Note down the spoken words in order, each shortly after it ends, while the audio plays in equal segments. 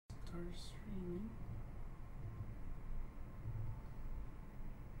streaming.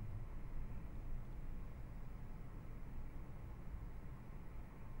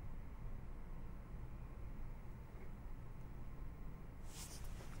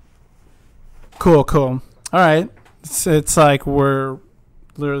 Cool. All right. It's like we're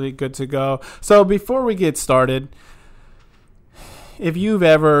literally good to go. So before we get started, if you've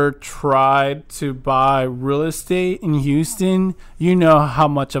ever tried to buy real estate in Houston, you know how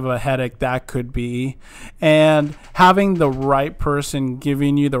much of a headache that could be. And having the right person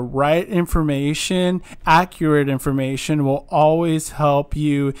giving you the right information, accurate information, will always help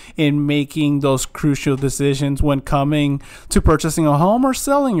you in making those crucial decisions when coming to purchasing a home or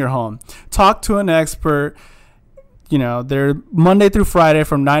selling your home. Talk to an expert. You know, they're Monday through Friday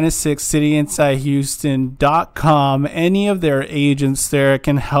from 9 to 6, cityinsidehouston.com. Any of their agents there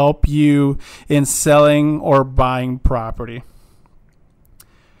can help you in selling or buying property.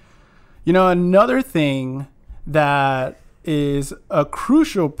 You know, another thing that is a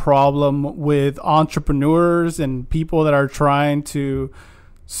crucial problem with entrepreneurs and people that are trying to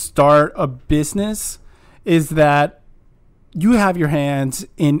start a business is that you have your hands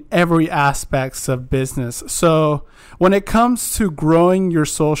in every aspects of business. So when it comes to growing your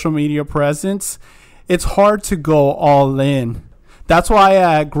social media presence, it's hard to go all in. That's why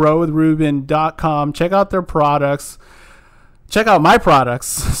at growwithruben.com, check out their products. Check out my products.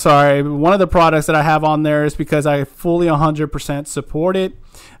 Sorry. One of the products that I have on there is because I fully 100% support it.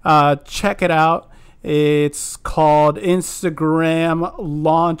 Check it out. It's called Instagram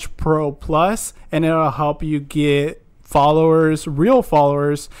Launch Pro Plus, and it'll help you get followers, real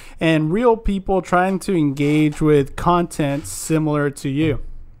followers, and real people trying to engage with content similar to you.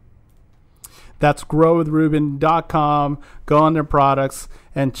 That's growwithruben.com. Go on their products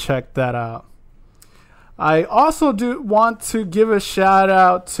and check that out. I also do want to give a shout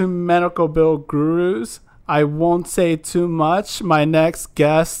out to Medical Bill Gurus. I won't say too much. My next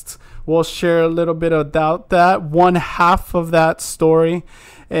guest will share a little bit about that, one half of that story.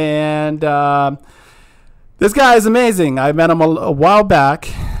 And this guy is amazing. I met him a while back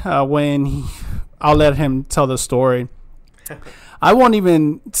I'll let him tell the story. I won't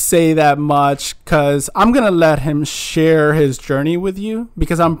even say that much because I'm going to let him share his journey with you,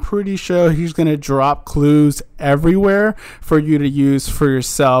 because I'm pretty sure he's going to drop clues everywhere for you to use for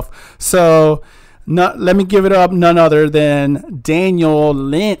yourself. So let me give it up, none other than Daniel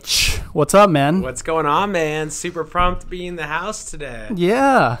Lynch. What's up, man? What's going on, man? Super pumped to be in the house today.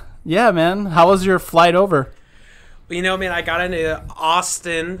 Yeah, man. How was your flight over? Well, you know, man, I got into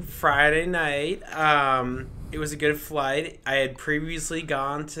Austin Friday night. It was a good flight. I had previously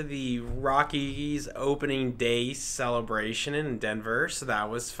gone to the Rockies opening day celebration in Denver, so that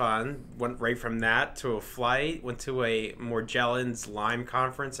was fun. Went right from that to a flight. Went to a Morgellons Lyme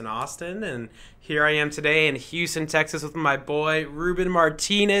conference in Austin, and here I am today in Houston, Texas, with my boy Ruben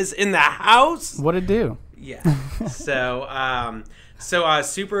Martinez in the house. What'd it do? Yeah. So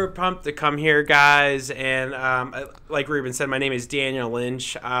super pumped to come here, guys. And like Ruben said, my name is Daniel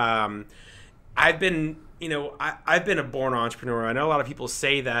Lynch. I've been a born entrepreneur. I know a lot of people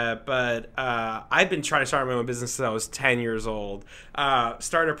say that, but I've been trying to start my own business since I was 10 years old.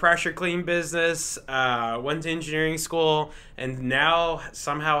 Started a pressure clean business, went to engineering school, and now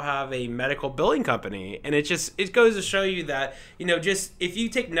somehow have a medical billing company. And it goes to show you that, just if you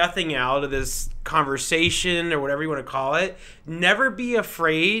take nothing out of this conversation or whatever you want to call it, never be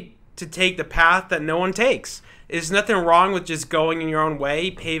afraid to take the path that no one takes. There's nothing wrong with just going in your own way,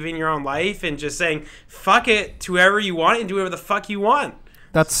 paving your own life, and just saying, fuck it to whoever you want and do whatever the fuck you want.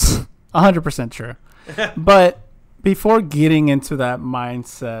 That's 100% true. But before getting into that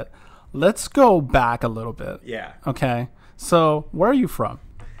mindset, let's go back a little bit. Yeah. Okay. So where are you from?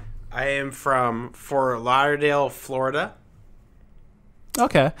 I am from Fort Lauderdale, Florida.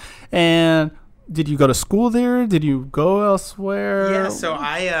 Okay. And did you go to school there? Did you go elsewhere? Yeah, so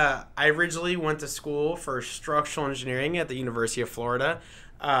I originally went to school for structural engineering at the University of Florida.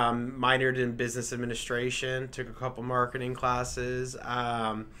 Minored in business administration, took a couple marketing classes.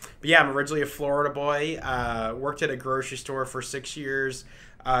 But yeah, I'm originally a Florida boy. Worked at a grocery store for 6 years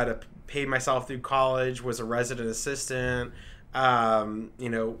to pay myself through college, was a resident assistant,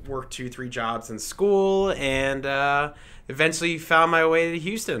 worked 2-3 jobs in school, and eventually found my way to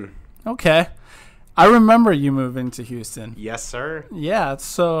Houston. Okay. I remember you moving to Houston. Yes, sir. Yeah,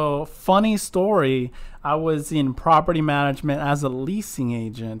 so funny story. I was in property management as a leasing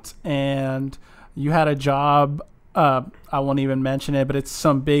agent, and you had a job I won't even mention it, but it's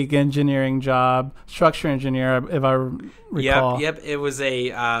some big engineering job, structure engineer, if I recall. Yep. It was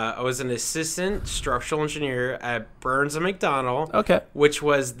I was an assistant structural engineer at Burns and McDonnell. Okay. Which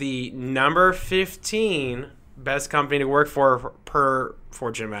was the number 15 best company to work for per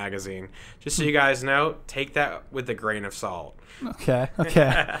Fortune magazine. Just so you guys know, take that with a grain of salt. Okay.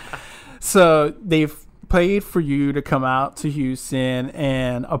 So they've paid for you to come out to Houston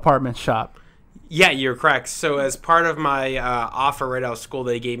and apartment shop. Yeah, you're correct. So as part of my offer right out of school,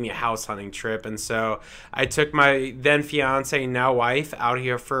 they gave me a house hunting trip. And so I took my then fiance, now wife, out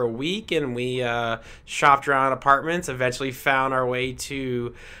here for a week. And we shopped around apartments, eventually found our way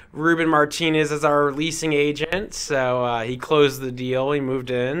to Ruben Martinez as our leasing agent. So he closed the deal. He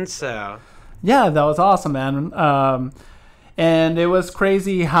moved in. So yeah, that was awesome, man. And it was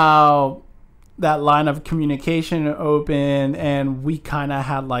crazy how that line of communication open, and we kind of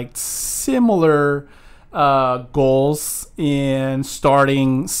had like similar goals in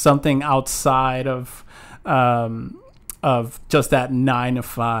starting something outside of just that 9 to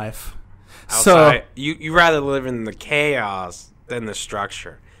 5. Outside, so you rather live in the chaos than the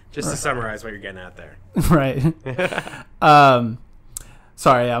structure. Just to summarize what you're getting at there. Right.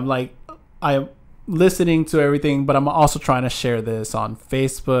 Sorry, I'm listening to everything, but I'm also trying to share this on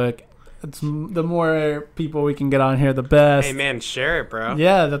Facebook. The more people we can get on here, the best. Hey man, share it, bro.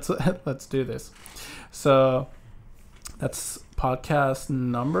 Yeah, let's do this. So that's podcast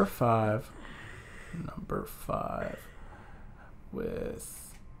number 5. Number 5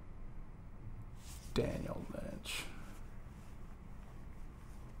 with Daniel Lynch.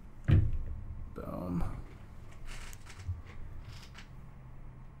 Boom.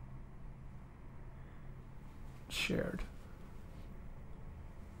 Shared.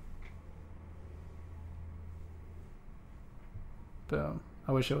 Boom.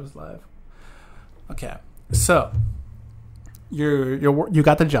 I wish it was live. Okay. So you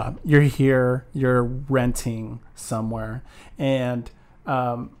got the job. You're here. You're renting somewhere, and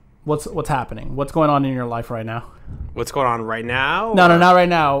what's happening? What's going on in your life right now? What's going on right now? No, not right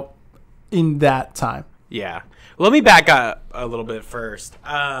now. In that time. Yeah. Let me back up a little bit first.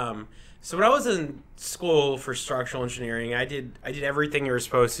 So when I was in school for structural engineering, I did everything you were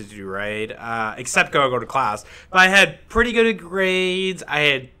supposed to do, right? Except go to class. But I had pretty good grades. I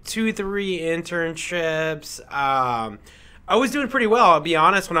had 2-3 internships. I was doing pretty well. I'll be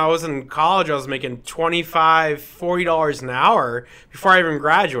honest, when I was in college, I was making $25, $40 an hour before I even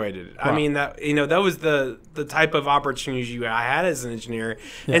graduated. Wow. I mean, that was the type of opportunity I had as an engineer.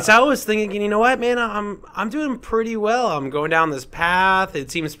 Yeah. And so I was thinking, you know what, man, I'm doing pretty well. I'm going down this path. It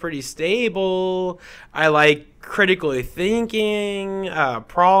seems pretty stable. I like critically thinking,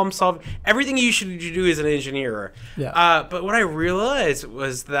 problem solving, everything you should do as an engineer. Yeah. But what I realized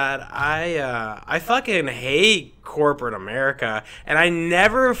was that I fucking hate corporate America, and I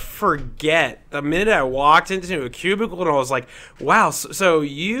never forget the minute I walked into a cubicle and I was like, wow, so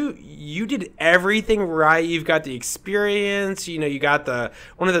you did everything right. You've got the experience, you got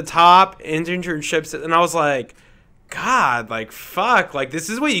one of the top internships, and I was like, God, like, fuck, like, this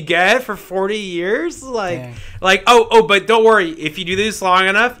is what you get for 40 years? Dang. But don't worry, if you do this long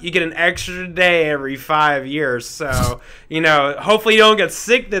enough, you get an extra day every 5 years. So, hopefully you don't get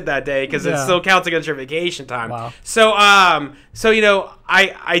sick that day, because it still counts against your vacation time. Wow. So,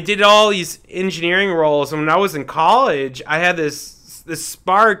 I did all these engineering roles, and when I was in college, I had this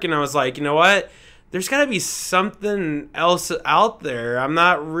spark, and I was like, you know what? There's got to be something else out there. I'm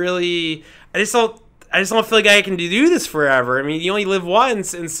not really, I just don't feel like I can do this forever. I mean, you only live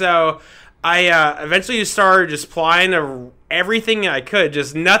once. And so I eventually just started just applying to everything I could,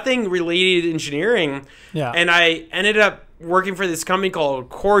 just nothing related to engineering. Yeah. And I ended up working for this company called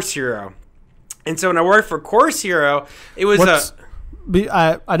Course Hero. And so when I worked for Course Hero, it was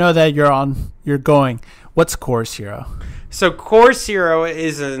I know that you're going. What's Course Hero? So Course Hero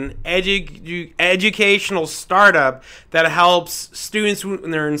is an educational startup that helps students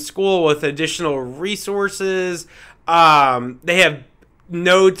when they're in school with additional resources. They have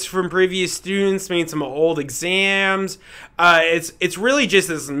notes from previous students, made some old exams. It's really just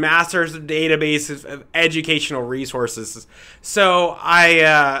this master's database of educational resources. So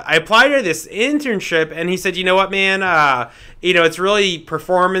I applied to this internship, and he said, you know what, man, it's really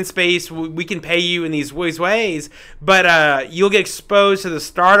performance based. We can pay you in these ways, but you'll get exposed to the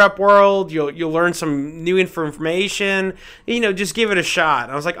startup world. You'll learn some new information. Just give it a shot.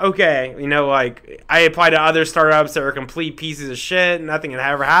 And I was like, okay. I applied to other startups that were complete pieces of shit. Nothing had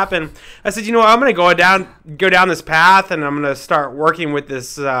ever happened. I said, I'm going to go down this path, and I'm going to start working with this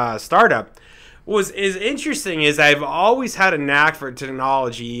startup. was is interesting is I've always had a knack for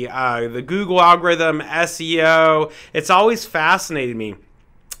technology, the Google algorithm, SEO. It's always fascinated me.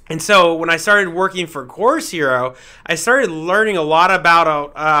 And so when I started working for Course Hero, I started learning a lot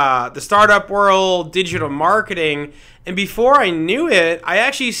about the startup world, digital marketing. And before I knew it, I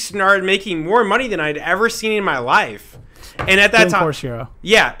actually started making more money than I'd ever seen in my life. And at that time, Course Hero.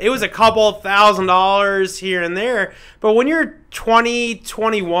 Yeah, it was a couple $1,000s here and there. But when you're 20,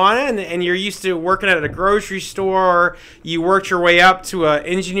 21, and you're used to working at a grocery store, you worked your way up to an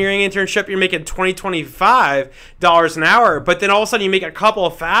engineering internship, you're making $20, $25 an hour. But then all of a sudden you make a couple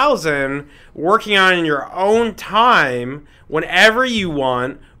of thousand working on in your own time, whenever you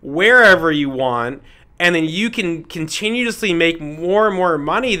want, wherever you want. And then you can continuously make more and more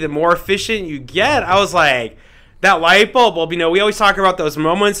money the more efficient you get. I was like, that light bulb, well, we always talk about those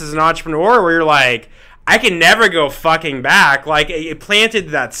moments as an entrepreneur where you're like, I can never go fucking back. Like, it planted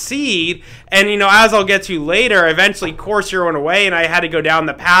that seed. And, as I'll get to later, eventually Course Hero went away and I had to go down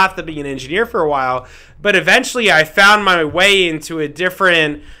the path of being an engineer for a while. But eventually I found my way into a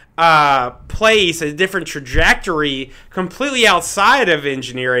different place, a different trajectory, completely outside of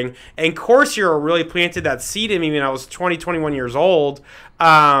engineering. And Course Hero really planted that seed in me when I was 20, 21 years old.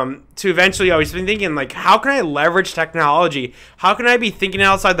 To eventually always been thinking, like, how can I leverage technology? How can I be thinking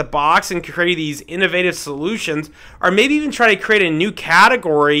outside the box and create these innovative solutions, or maybe even try to create a new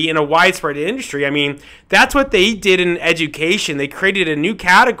category in a widespread industry? I mean, that's what they did in education. They created a new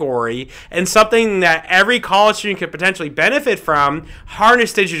category and something that every college student could potentially benefit from,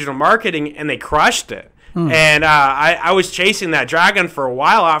 harness digital marketing, and they crushed it. And I was chasing that dragon for a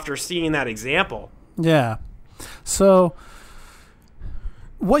while after seeing that example. Yeah. So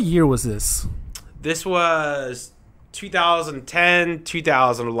what year was this? This was 2010,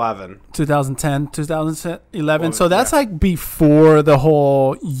 2011. 2010, 2011. So that's like before the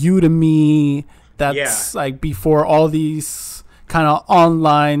whole Udemy. That's like before all these kind of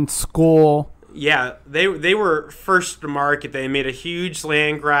online school. Yeah, they were first to market. They made a huge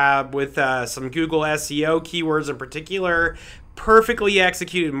land grab with some Google SEO keywords in particular. Perfectly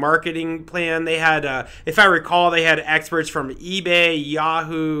executed marketing plan. They had, if I recall, they had experts from eBay,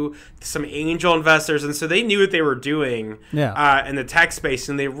 Yahoo, some angel investors, and so they knew what they were doing in the tech space,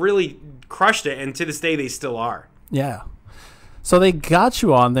 and they really crushed it, and to this day they still are. Yeah. So they got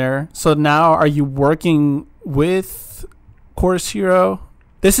you on there. So now are you working with Course Hero?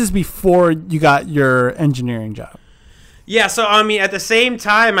 This is before you got your engineering job. Yeah, so I mean, at the same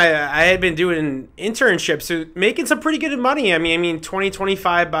time, I had been doing internships, so making some pretty good money. I mean, 20,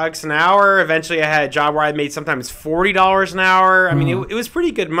 25 bucks an hour. Eventually, I had a job where I made sometimes $40 an hour. I mean, it was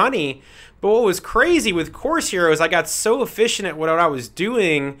pretty good money. But what was crazy with Course Hero is I got so efficient at what I was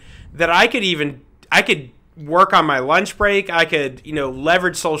doing that I could work on my lunch break. I could,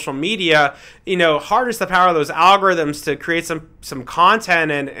 leverage social media, harness the power of those algorithms to create some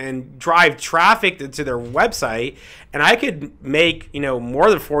content and drive traffic to their website. And I could make, more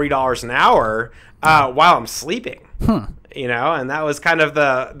than $40 an hour while I'm sleeping. And that was kind of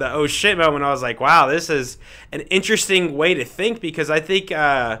the oh shit moment. I was like, wow, this is an interesting way to think, because I think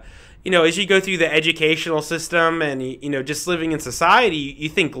as you go through the educational system and, just living in society, you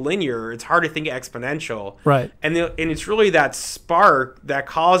think linear. It's hard to think exponential. Right. And it's really that spark that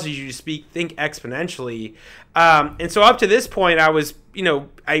causes you to think exponentially. And so up to this point, I was,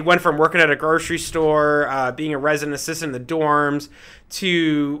 I went from working at a grocery store, being a resident assistant in the dorms,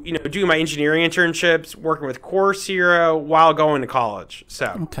 to, doing my engineering internships, working with Course Hero while going to college.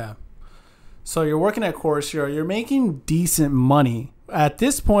 Okay. So you're working at Course Hero. You're making decent money. At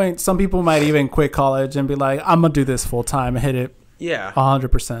this point, some people might even quit college and be like, I'm going to do this full time and hit it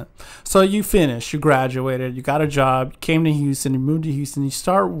 100%. So you finished, you graduated, you got a job, you came to Houston, you moved to Houston, you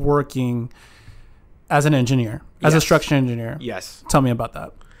start working as an engineer, as a structural engineer. Yes. Tell me about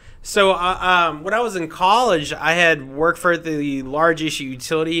that. So when I was in college, I had worked for the largest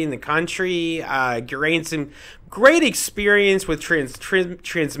utility in the country, gained some great experience with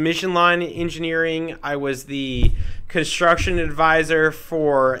transmission line engineering. I was the construction advisor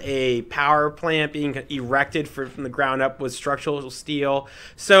for a power plant being erected from the ground up with structural steel.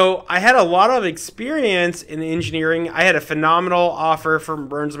 So I had a lot of experience in engineering. I had a phenomenal offer from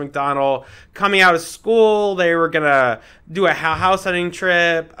Burns McDonnell. Coming out of school, they were going to do a house hunting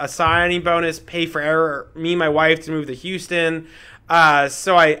trip, a signing bonus, pay for me and my wife to move to Houston.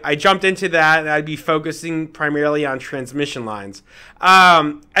 So I jumped into that, and I'd be focusing primarily on transmission lines.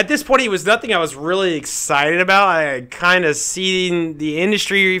 At this point, it was nothing I was really excited about. I had kind of seen the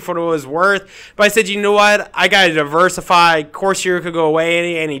industry for what it was worth. But I said, you know what? I got to diversify. Course Hero could go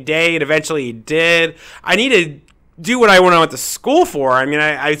away any day, and eventually it did. I needed do what I went to school for. I mean,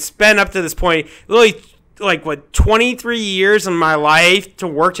 I spent up to this point really like 23 years in my life to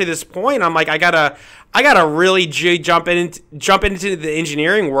work to this point. I'm like, I gotta really jump into the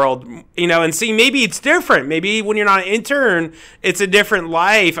engineering world, and see, maybe it's different. Maybe when you're not an intern, it's a different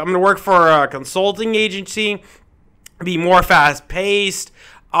life. I'm gonna work for a consulting agency, be more fast paced.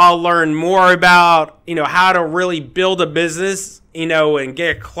 I'll learn more about, how to really build a business, and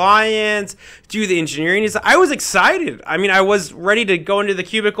get clients, do the engineering. I was excited. I mean, I was ready to go into the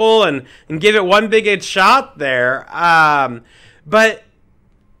cubicle and give it one big shot there. But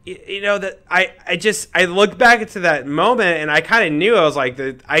that I looked back into that moment and I kind of knew, I was like,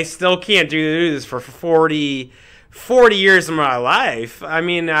 that I still can't do this for 40 years of my life. I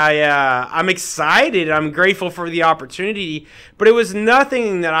mean, I'm excited. I'm grateful for the opportunity, but it was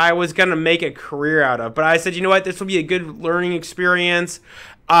nothing that I was going to make a career out of. But I said, you know what, this will be a good learning experience.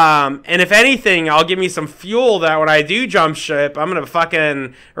 And if anything, I'll give me some fuel that when I do jump ship, I'm going to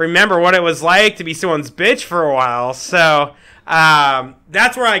fucking remember what it was like to be someone's bitch for a while. So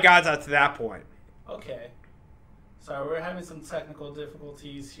that's where I got to that point. Okay. Sorry, we're having some technical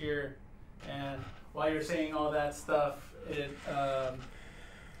difficulties here. And while you're saying all that stuff, one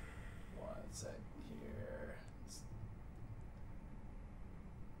sec here.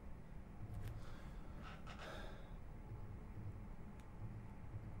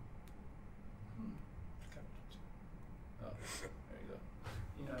 Oh, there you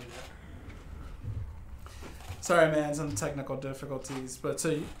go. Sorry, man, some technical difficulties. But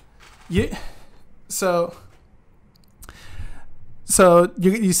so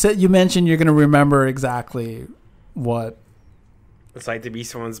you said, you mentioned you're going to remember exactly what it's like to be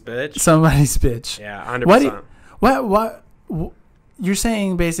someone's bitch. Somebody's bitch. Yeah, 100%. What you're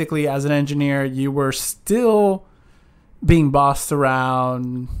saying basically, as an engineer, you were still being bossed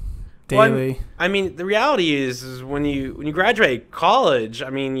around daily. Well, I mean, the reality is when you graduate college, I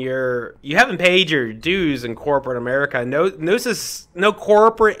mean, you haven't paid your dues in corporate America. No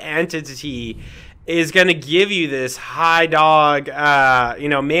corporate entity is going to give you this high dog,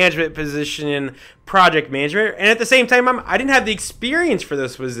 management position in project management. And at the same time, I didn't have the experience for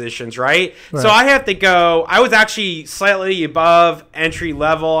those positions, right? So I have to go. I was actually slightly above entry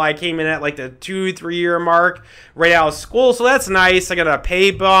level. I came in at like the 2-3 year mark right out of school. So that's nice. I got a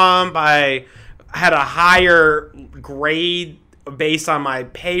pay bump. I had a higher grade based on my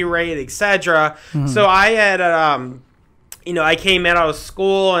pay rate, etc. Mm-hmm. So I had I came out of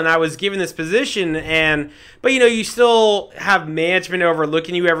school and I was given this position, but you still have management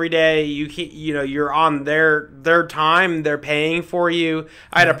overlooking you every day. You're on their time. They're paying for you.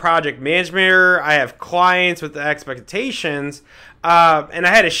 I had a project manager. I have clients with the expectations, and I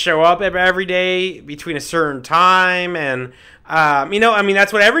had to show up every day between a certain time. And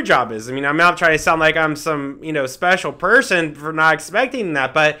that's what every job is. I mean, I'm not trying to sound like I'm some special person for not expecting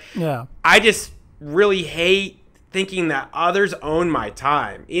that, but yeah, I just really hate thinking that others own my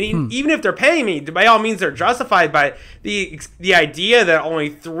time. Even if they're paying me, by all means, they're justified. But the idea that only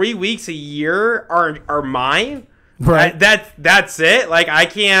 3 weeks a year are mine, right? That's it. Like, I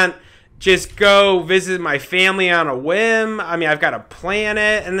can't just go visit my family on a whim. I mean, I've got to plan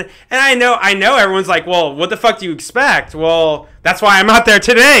it, and I know everyone's like, well, what the fuck do you expect? Well, that's why I'm out there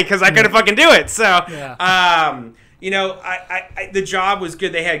today, because I couldn't fucking do it. So, yeah. The job was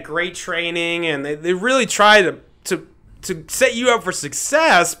good. They had great training, and they really tried to set you up for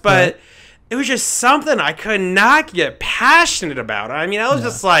success, but it was just something I could not get passionate about. I mean, I was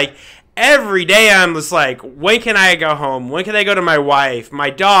just like, every day I'm just like, when can I go home? When can I go to my wife,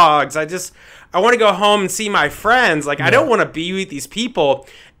 my dogs? I want to go home and see my friends. Like, I don't want to be with these people.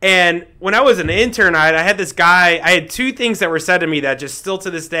 And when I was an intern, I had this guy, I had two things that were said to me that just still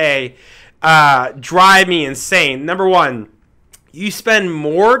to this day drive me insane. Number one, you spend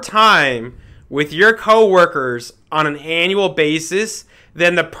more time with your coworkers on an annual basis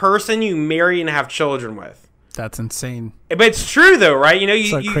than the person you marry and have children with. That's insane. But it's true though, right?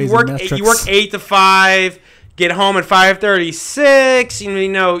 You work 8 to 5, get home at 5:36.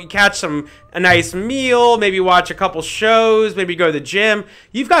 You catch a nice meal, maybe watch a couple shows, maybe go to the gym.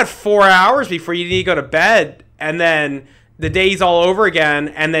 You've got 4 hours before you need to go to bed, and then the day's all over again,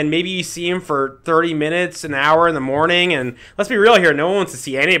 and then maybe you see him for 30 minutes, an hour in the morning. And let's be real here, no one wants to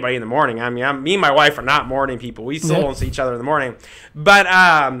see anybody in the morning. I mean, me and my wife are not morning people. We still don't see each other in the morning. But,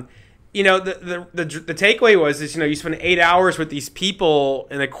 the takeaway was you spend 8 hours with these people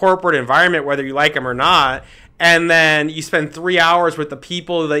in a corporate environment, whether you like them or not. And then you spend 3 hours with the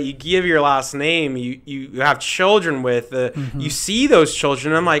people that you give your last name, you have children with. You see those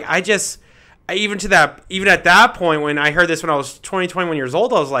children. I'm like, even at that point, when I heard this when I was 20, 21 years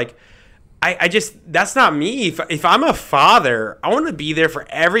old, I was like, I just, that's not me. If I'm a father, I want to be there for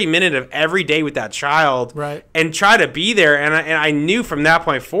every minute of every day with that child, Right. and try to be there. And I knew from that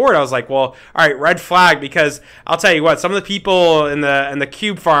point forward, I was like, well, all right, red flag, because I'll tell you what, some of the people in the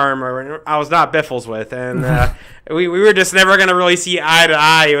Cube farm, I was not biffles with, and we were just never gonna really see eye to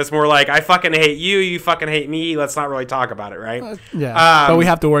eye. It was more like, I fucking hate you, you fucking hate me. Let's not really talk about it, right? Yeah. But we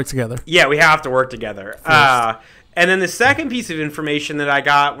have to work together. Yeah, we have to work together. And then the second piece of information that I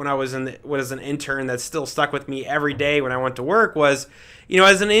got when I was an intern that still stuck with me every day when I went to work was,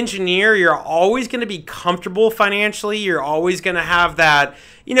 as an engineer, you're always going to be comfortable financially. You're always going to have that,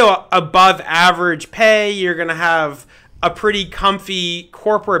 above average pay. You're going to have a pretty comfy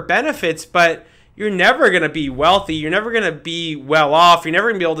corporate benefits, but you're never going to be wealthy. You're never going to be well off. You're never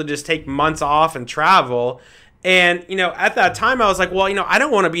going to be able to just take months off and travel. And, at that time, I was like, well, I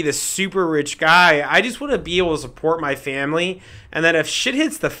don't want to be this super rich guy. I just want to be able to support my family. And then if shit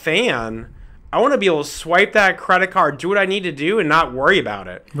hits the fan, I want to be able to swipe that credit card, do what I need to do, and not worry about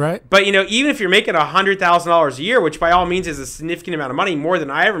it. Right. But, even if you're making $100,000 a year, which by all means is a significant amount of money, more than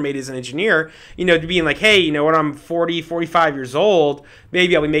I ever made as an engineer, to being like, hey, when I'm 40, 45 years old,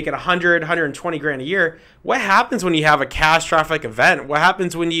 maybe I'll be making 100, 120 grand a year. What happens when you have a catastrophic event? What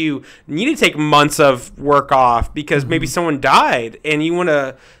happens when you need to take months of work off because maybe someone died and you want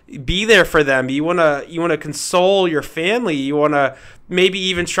to be there for them? You want to console your family. You want to maybe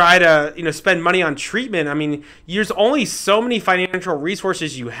even try to spend money on treatment. I mean, there's only so many financial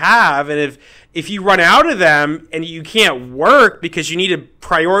resources you have, and if you run out of them and you can't work because you need to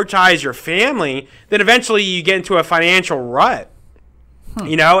prioritize your family, then eventually you get into a financial rut.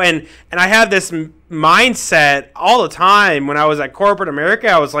 And I had this mindset all the time when I was at corporate America.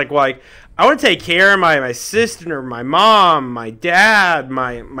 I was like, I want to take care of my sister, my mom, my dad,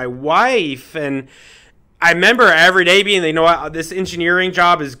 my wife. And I remember every day being, this engineering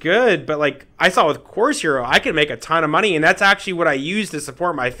job is good, but I saw with Course Hero, I could make a ton of money. And that's actually what I use to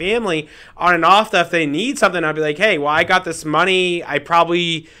support my family on and off. That if they need something, I'd be like, hey, well, I got this money. I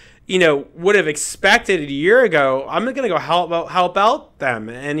probably would have expected a year ago. I'm going to go help out them.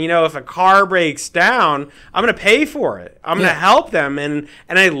 And, if a car breaks down, I'm going to pay for it. I'm going to help them. And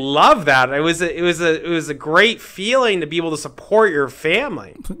I love that. It was a great feeling to be able to support your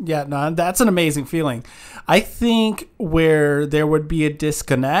family. Yeah, no, that's an amazing feeling. I think where there would be a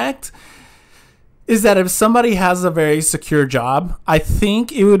disconnect is that if somebody has a very secure job, I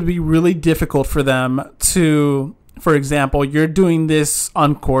think it would be really difficult for them to, for example, you're doing this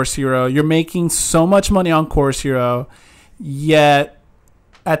on Course Hero. You're making so much money on Course Hero, yet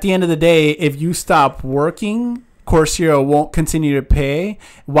at the end of the day, if you stop working, Course Hero won't continue to pay,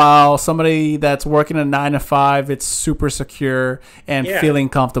 while somebody that's working a 9 to 5, it's super secure and feeling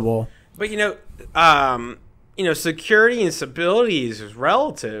comfortable. But, security and stability is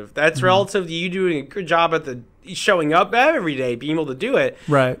relative. That's relative to you doing a good job at showing up every day, being able to do it.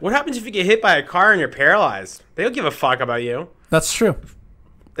 Right. What happens if you get hit by a car and you're paralyzed? They don't give a fuck about you. That's true.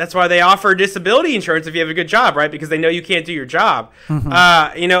 That's why they offer disability insurance if you have a good job, right? Because they know you can't do your job.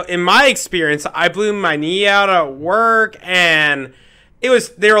 In my experience, I blew my knee out at work, and they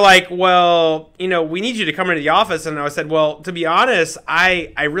were like, well, we need you to come into the office. And I said, well, to be honest,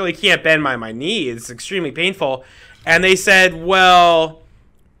 I really can't bend my knee. It's extremely painful. And they said, well,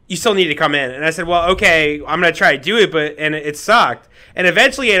 you still need to come in. And I said, well, okay, I'm going to try to do it, and it sucked. And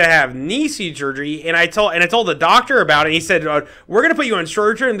eventually I had to have knee surgery, and I told the doctor about it, and he said, we're going to put you on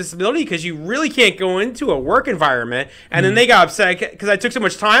short-term disability because you really can't go into a work environment. And then they got upset because I took so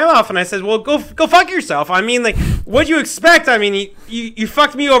much time off, and I said, well, go fuck yourself. I mean, what'd you expect? I mean, you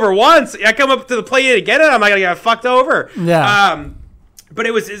fucked me over once. I come up to the plate to get it, I'm not going to get fucked over. Yeah. But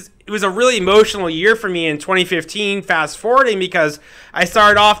it was a really emotional year for me in 2015, fast forwarding, because I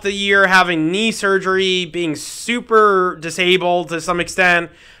started off the year having knee surgery, being super disabled to some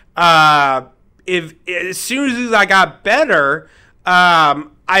extent. As soon as I got better, I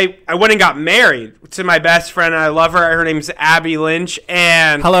went and got married to my best friend, and I love her. Her name's Abby Lynch.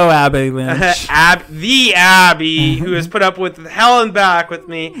 And hello, Abby Lynch. The Abby, who has put up with hell and back with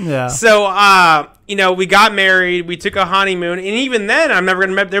me. Yeah. So, we got married. We took a honeymoon. And even then, I'm never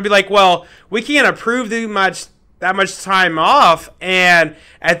going to... They'll be like, well, we can't approve that much time off. And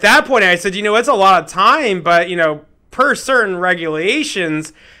at that point, I said, it's a lot of time. But, per certain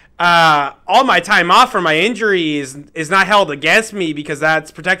regulations... all my time off for my injury is not held against me because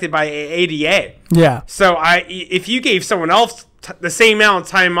that's protected by ADA. Yeah. So if you gave someone else the same amount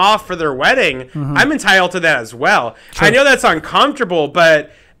of time off for their wedding, I'm entitled to that as well. Sure. I know that's uncomfortable,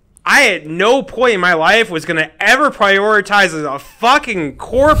 but I at no point in my life was going to ever prioritize a fucking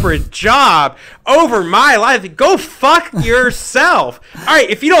corporate job over my life. Go fuck yourself. All right,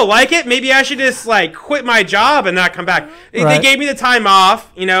 if you don't like it, maybe I should just like quit my job and not come back. They gave me the time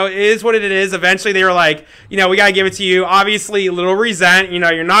off. You know, it is what it is. Eventually they were like, you know, we got to give it to you. Obviously a little resent, you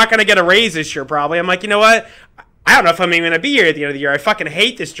know, you're not going to get a raise this year probably. I'm like, you know what? I don't know if I'm even going to be here at the end of the year. I fucking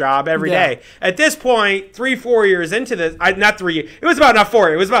hate this job every day. At this point, 3-4 years into this, not 3 years. It was about not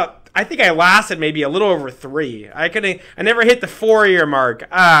 4. It was about, I think I lasted maybe a little over 3. I never hit the 4-year mark.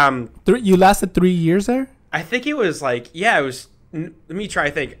 You lasted 3 years there? I think it was like, it was, let me try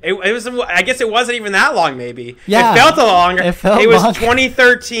to think. It was, I guess it wasn't even that long maybe. Yeah. It felt a longer. It was longer.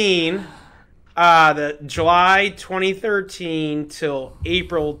 2013, the July 2013 till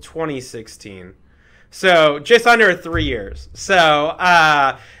April 2016. So just under 3 years. So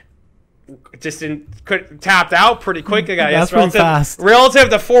just tapped out pretty quickly. That's pretty fast. Relative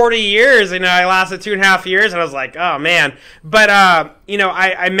to 40 years, you know, I lasted 2.5 years, and I was like, oh man. But you know,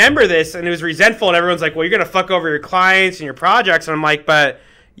 I remember this, and it was resentful, and everyone's like, well, you're gonna fuck over your clients and your projects, and I'm like, but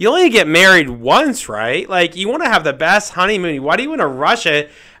you only get married once, right? Like, you want to have the best honeymoon. Why do you want to rush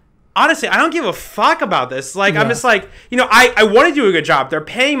it? Honestly, I don't give a fuck about this. Like, I'm just like, you know, I want to do a good job. They're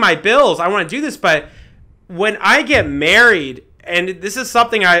paying my bills. I want to do this, but when I get married, and this is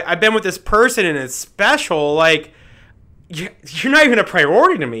something I've been with this person and it's special, like, you're not even a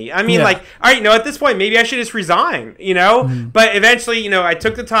priority to me. I mean, like, all right, you know, at this point, maybe I should just resign, you know? But eventually, you know, I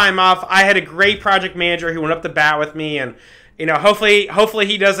took the time off. I had a great project manager who went up to bat with me, and, you know, hopefully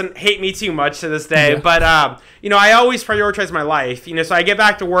he doesn't hate me too much to this day. But, you know, I always prioritize my life. You know, so I get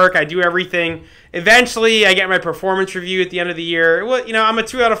back to work. I do everything. Eventually, I get my performance review at the end of the year. Well, you know, I'm a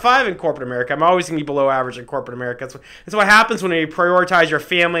 2 out of 5 in corporate America. I'm always going to be below average in corporate America. That's what happens when you prioritize your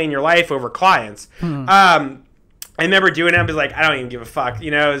family and your life over clients. I remember doing it. I was like, I don't even give a fuck.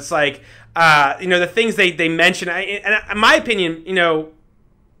 You know, it's like, you know, the things they mention. And in my opinion, you know,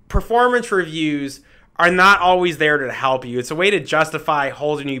 performance reviews are not always there to help you. It's a way to justify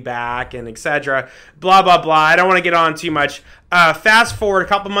holding you back and etc. Blah, blah, blah. I don't want to get on too much. Fast forward a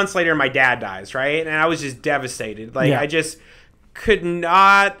couple months later, my dad dies, right? And I was just devastated. Like, I just could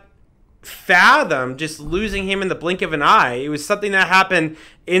not fathom just losing him in the blink of an eye. It was something that happened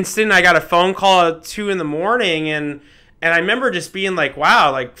instant. I got a phone call at 2 a.m. and I remember just being like,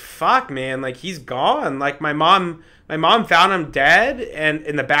 wow, like, fuck, man, like, he's gone. Like, my mom found him dead, and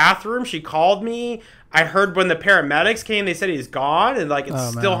in the bathroom, she called me. I heard when the paramedics came, they said he's gone, and like,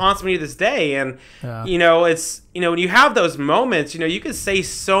 it still haunts me to this day. And you know, it's, you know, when you have those moments, you know, you could say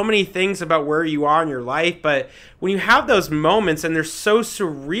so many things about where you are in your life, but when you have those moments and they're so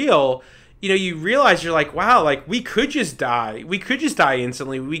surreal, you know, you realize you're like, wow, like, we could just die. We could just die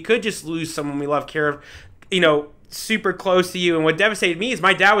instantly. We could just lose someone we love, care of, you know, super close to you. And what devastated me is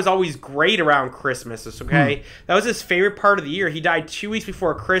my dad was always great around Christmas. Okay, that was his favorite part of the year. He died 2 weeks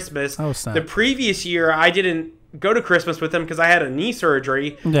before Christmas. The previous year, I didn't go to Christmas with him because I had a knee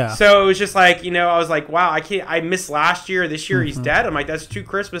surgery. So it was just like, you know, I was like, wow, I missed last year. This year he's dead. I'm like, that's 2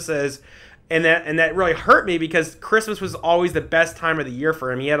 Christmases. And that really hurt me because Christmas was always the best time of the year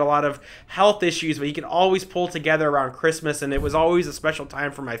for him. He had a lot of health issues, but he could always pull together around Christmas, and it was always a special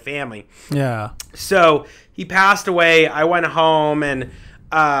time for my family. So he passed away. I went home, and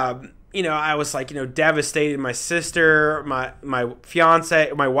you know, I was like, you know, devastated. My sister, my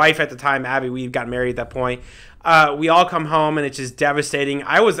fiance, my wife at the time, Abby, we got married at that point. We all come home, and it's just devastating.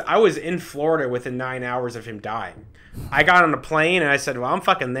 I was in Florida within 9 hours of him dying. I got on a plane and I said, well, I'm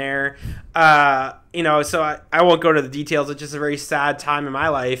fucking there. You know, so I won't go to the details. It's just a very sad time in my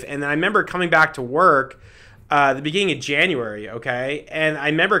life. And then I remember coming back to work the beginning of January, okay? And I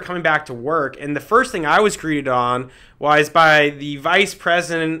remember coming back to work, and the first thing I was greeted on was by the vice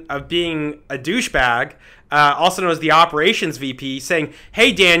president of being a douchebag, also known as the operations VP, saying,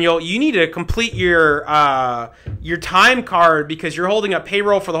 hey, Daniel, you need to complete your time card because you're holding up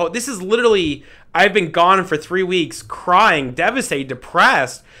payroll for the whole... This is literally... I've been gone for 3 weeks, crying, devastated,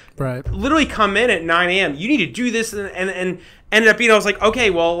 depressed. Literally come in at 9 a.m. You need to do this, and ended up being, I was like, okay,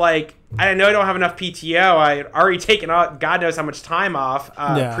 well, like, I know I don't have enough PTO. I had already taken out God knows how much time off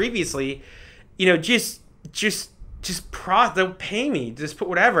previously. You know, they'll pay me, just put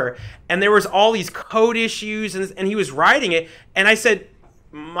whatever. And there was all these code issues, and he was writing it, and I said,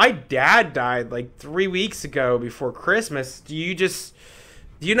 my dad died like 3 weeks ago before Christmas. Do you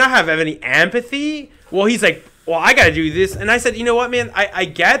not have any empathy? Well, he's like, well, I got to do this. And I said, you know what, man, I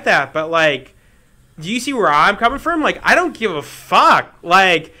get that, but like, do you see where I'm coming from? Like, I don't give a fuck.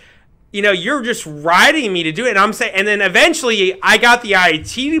 Like, you're just riding me to do it. And I'm saying, and then eventually I got the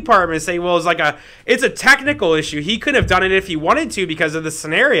IT department to say, well, it's a technical issue. He couldn't have done it if he wanted to because of the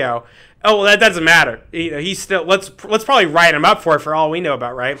scenario. Oh, well, that doesn't matter. He's still, let's probably write him up for all we know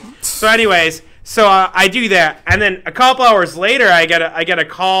about, right? So anyways, I do that. And then a couple hours later, I get a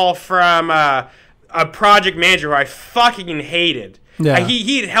call from a project manager who I fucking hated. Yeah.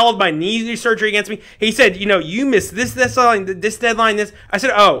 He had held my knee surgery against me. He said, you missed this deadline, this. I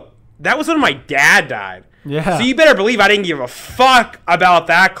said, oh, that was when my dad died. Yeah. So you better believe I didn't give a fuck about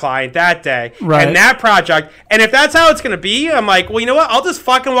that client that day and that project. And if that's how it's going to be, I'm like, well, you know what? I'll just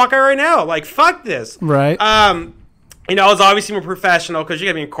fucking walk out right now. Like, fuck this. Right. I was obviously more professional because you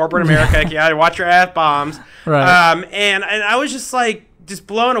got to be in corporate America. You got to watch your F-bombs. Right. And I was just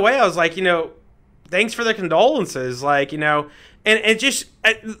blown away. I was like, thanks for the condolences. Like, and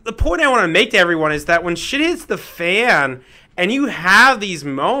the point I want to make to everyone is that when shit hits the fan and you have these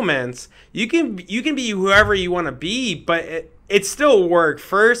moments, you can be whoever you want to be, but it still work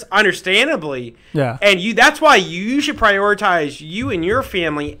first, understandably. Yeah. And that's why you should prioritize you and your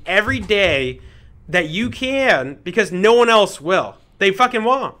family every day that you can, because no one else will. They fucking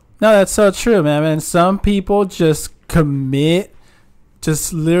won't. No, that's so true, man. And some people just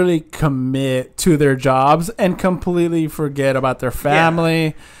literally commit to their jobs and completely forget about their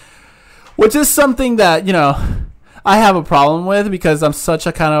family, which is something that, I have a problem with because I'm such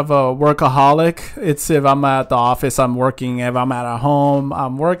a kind of a workaholic. It's if I'm at the office, I'm working. If I'm at home,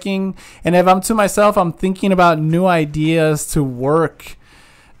 I'm working. And if I'm to myself, I'm thinking about new ideas to work.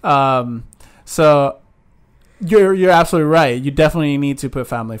 So you're absolutely right. You definitely need to put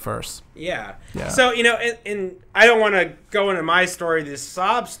family first. Yeah. So, and I don't want to go into my story, this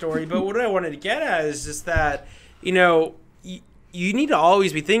sob story, but what I wanted to get at is just that, you need to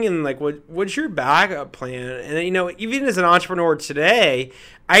always be thinking, like, what's your backup plan? And, even as an entrepreneur today,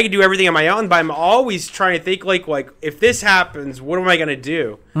 I can do everything on my own, but I'm always trying to think, like if this happens, what am I going to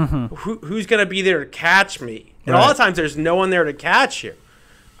do? Mm-hmm. Who's going to be there to catch me? And a lot of times there's no one there to catch you.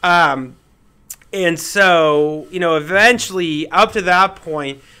 And so, eventually, up to that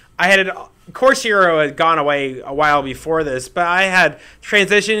point, I had Course Hero had gone away a while before this, but I had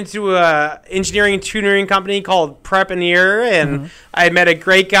transitioned to a engineering and tutoring company called Prepaneer, and I had met a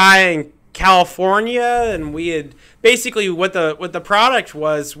great guy in California, and we had basically what the product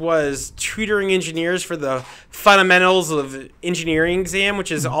was tutoring engineers for the fundamentals of engineering exam,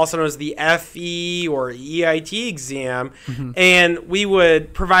 which is also known as the FE or EIT exam. And we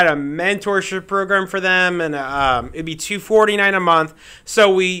would provide a mentorship program for them, and it'd be $249 a month.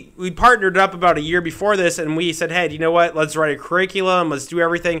 So we partnered up about a year before this, and we said, hey, you know what? Let's write a curriculum. Let's do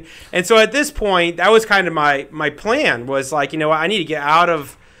everything. And so at this point, that was kind of my plan, was like, I need to get out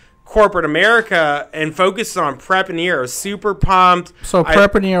of corporate America and focus on Prepaneer. I was super pumped. So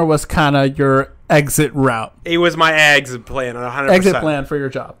Prepaneer was kind of your exit route. It was my exit plan, 100%. Exit plan for your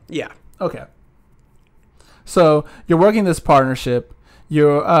job. Yeah. Okay. So you're working this partnership.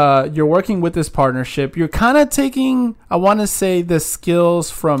 You're working with this partnership. You're kind of taking, I want to say, the skills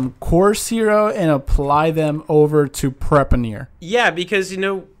from Course Hero and apply them over to Prepaneer. Yeah, because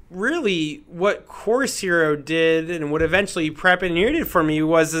really what Course Hero did and what eventually Prepaneer did for me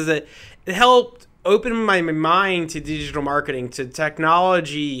is that it helped open my mind to digital marketing, to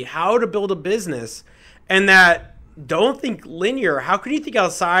technology, how to build a business, and that don't think linear. How can you think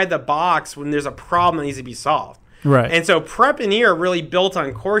outside the box when there's a problem that needs to be solved? Right. And so Prepaneer really built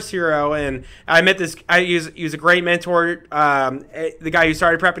on Course Hero, and I met this. He was a great mentor, the guy who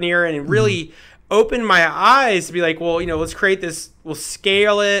started Prepaneer, and really opened my eyes to be like, well, let's create this. We'll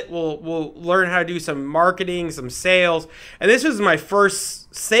scale it. We'll learn how to do some marketing, some sales. And this was my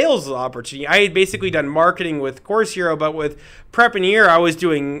first sales opportunity. I had basically done marketing with Course Hero, but with Prepaneer, I was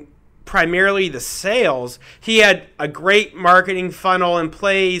doing primarily the sales. He had a great marketing funnel in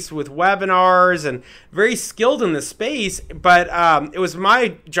place with webinars and very skilled in the space. But it was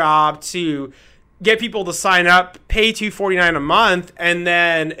my job to get people to sign up, pay $249 a month, and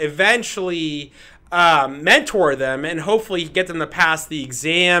then eventually mentor them and hopefully get them to pass the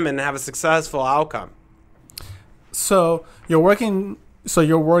exam and have a successful outcome. So you're working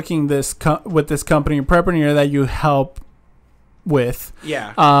this with this company, Prepaneer, that you help with.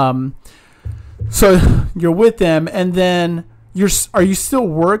 Yeah. So you're with them, and then are you still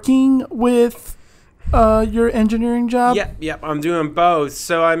working with your engineering job? Yep. I'm doing both.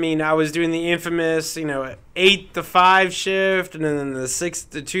 So, I was doing the infamous, 8 to 5 shift, and then the 6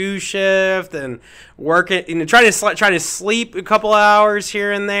 to 2 shift, and working, trying to sleep a couple hours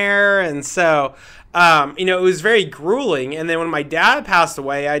here and there. And so, it was very grueling. And then when my dad passed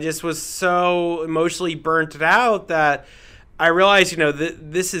away, I just was so emotionally burnt out that I realized,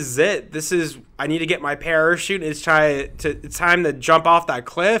 this is it. I need to get my parachute. It's time to jump off that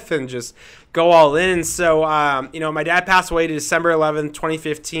cliff and just go all in. So, my dad passed away December 11th,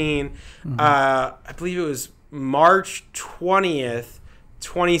 2015. Mm-hmm. I believe it was March 20th,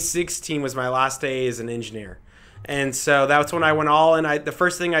 2016 was my last day as an engineer. And so that's when I went all in. The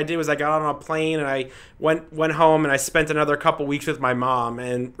first thing I did was I got on a plane and I went home and I spent another couple weeks with my mom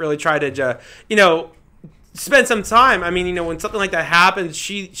and really tried to, spend some time. I mean, when something like that happens,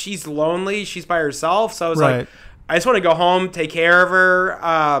 she's lonely. She's by herself. So I was like, I just want to go home, take care of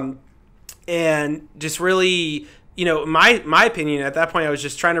her, and just really, my opinion at that point, I was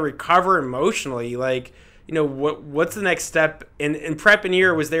just trying to recover emotionally. Like, what's the next step? And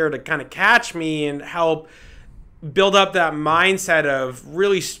Preppreneur was there to kind of catch me and help build up that mindset of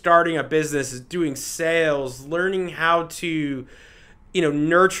really starting a business, doing sales, learning how to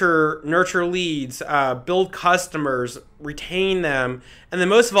nurture leads, build customers, retain them, and then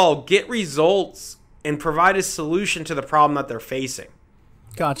most of all, get results and provide a solution to the problem that they're facing.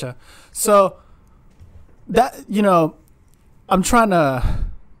 Gotcha. So that, I'm trying to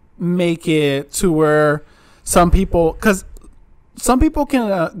make it to where some people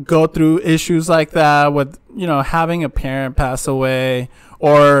can go through issues like that with, having a parent pass away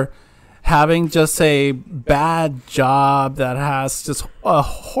or having just a bad job that has just a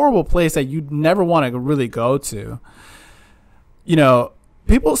horrible place that you'd never want to really go to.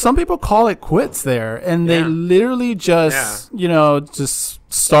 Some people call it quits there, and they literally just,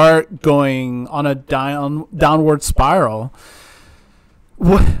 just start going on a downward spiral.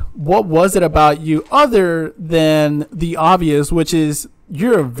 What was it about you other than the obvious, which is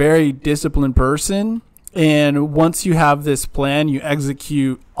you're a very disciplined person? And once you have this plan, you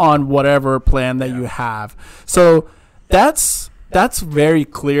execute on whatever plan that you have. So that's very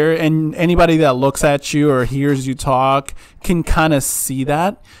clear. And anybody that looks at you or hears you talk can kind of see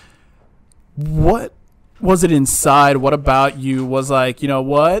that. What was it inside? What about you was like,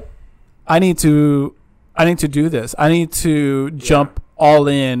 what? I need to do this. I need to jump all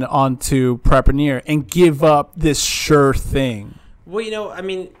in onto Preppreneur and give up this sure thing. Well,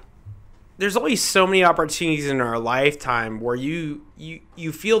 there's only so many opportunities in our lifetime where you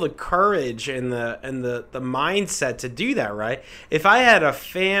feel the courage and the mindset to do that, right? If I had a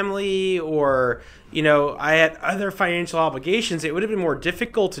family or I had other financial obligations, it would have been more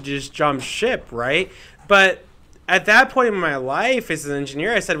difficult to just jump ship, right? But at that point in my life as an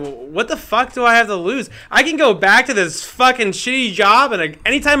engineer, I said, well, what the fuck do I have to lose? I can go back to this fucking shitty job and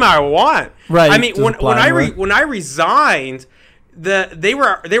anytime I want. Right. I mean, when I resigned, they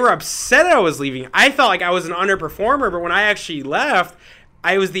were upset I was leaving. I felt like I was an underperformer, but when I actually left,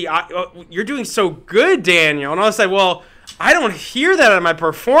 I was you're doing so good, Daniel. And I was like, well, I don't hear that on my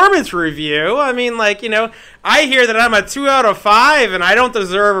performance review. I mean, I hear that I'm a 2 out of 5 and I don't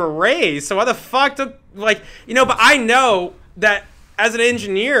deserve a raise. So why the fuck but I know that as an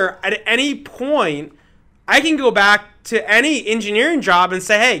engineer, at any point, I can go back to any engineering job and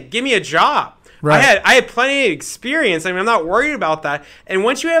say, hey, give me a job. Right. I had plenty of experience. I mean, I'm not worried about that. And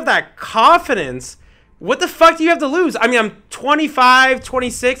once you have that confidence, what the fuck do you have to lose? I mean, I'm 25,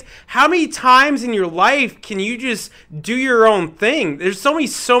 26. How many times in your life can you just do your own thing? There's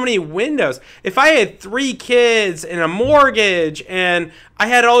so many windows. If I had 3 kids and a mortgage and I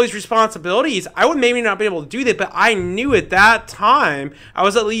had all these responsibilities, I would maybe not be able to do that. But I knew at that time, I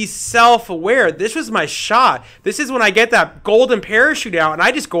was at least self-aware. This was my shot. This is when I get that golden parachute out and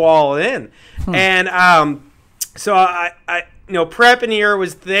I just go all in. And so I Preppreneur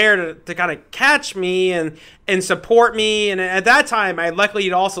was there to kind of catch me and support me. And at that time, I luckily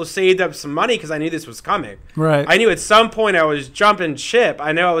had also saved up some money because I knew this was coming. Right. I knew at some point I was jumping ship.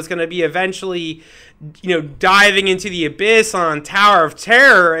 I know I was going to be eventually, diving into the abyss on Tower of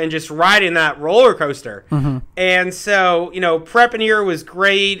Terror and just riding that roller coaster. Mm-hmm. And so, Preppreneur was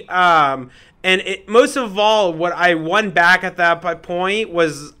great. And most of all, what I won back at that point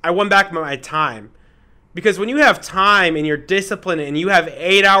was I won back my time. Because when you have time and you're disciplined and you have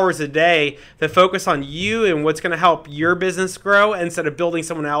 8 hours a day to focus on you and what's going to help your business grow instead of building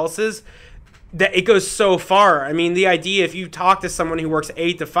someone else's, that it goes so far. I mean, the idea, if you talk to someone who works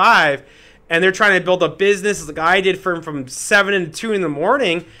 8 to 5 and they're trying to build a business like I did from 7 to 2 in the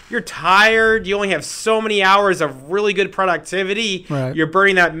morning, you're tired. You only have so many hours of really good productivity. Right. You're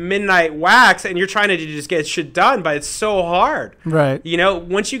burning that midnight wax and you're trying to just get shit done, but it's so hard. Right.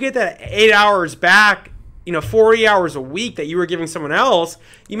 Once you get that 8 hours back, 40 hours a week that you were giving someone else,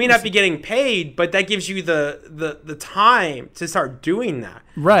 you may not be getting paid, but that gives you the time to start doing that.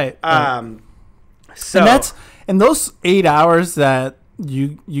 Right. So and those 8 hours that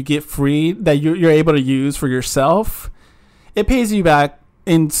you get free that you're able to use for yourself, it pays you back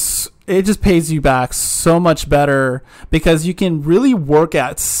it just pays you back so much better because you can really work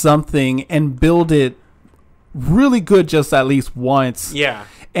at something and build it really good just at least once. Yeah.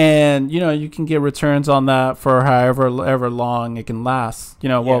 And, you can get returns on that for however ever long it can last.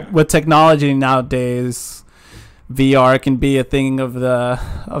 Well, with technology nowadays, VR can be a thing of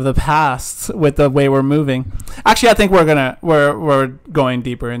the past with the way we're moving. Actually, I think we're going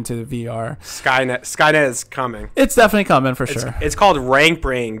deeper into the VR. Skynet is coming. It's definitely coming for sure. It's called Rank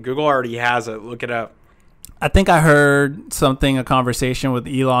Brain. Google already has it. Look it up. I think I heard a conversation with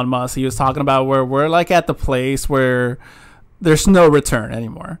Elon Musk. He was talking about where we're like at the place where there's no return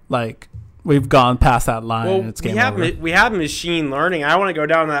anymore. Like, we've gone past that line. Well, and it's game over. We have machine learning. I don't want to go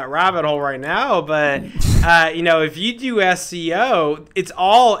down that rabbit hole right now, but if you do SEO, it's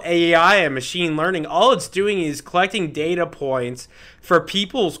all AI and machine learning. All it's doing is collecting data points for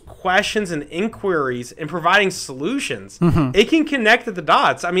people's questions and inquiries and providing solutions. Mm-hmm. It can connect the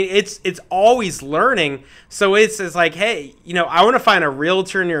dots. I mean, it's always learning. So it's like, hey, I want to find a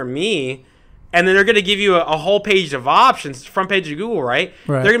realtor near me. And then they're going to give you a whole page of options, front page of Google, right?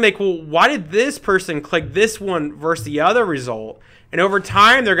 They're going to make, well, why did this person click this one versus the other result? And over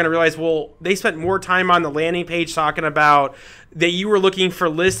time, they're going to realize, well, they spent more time on the landing page talking about that you were looking for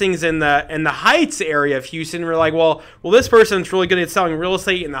listings in the Heights area of Houston. We're like, well, this person's really good at selling real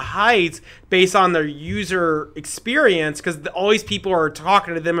estate in the Heights based on their user experience because all these people are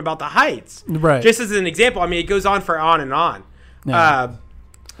talking to them about the Heights. Right. Just as an example, I mean, it goes on for on and on. Yeah.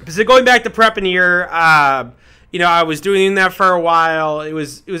 So going back to Preppanier, I was doing that for a while. It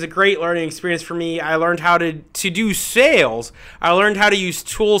was a great learning experience for me. I learned how to do sales. I learned how to use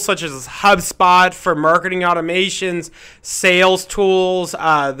tools such as HubSpot for marketing automations, sales tools, the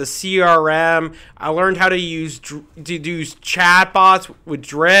CRM. I learned how to use chatbots with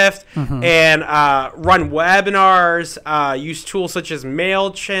Drift and run webinars, use tools such as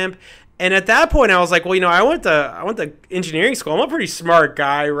MailChimp. And at that point, I was like, well, I went to engineering school. I'm a pretty smart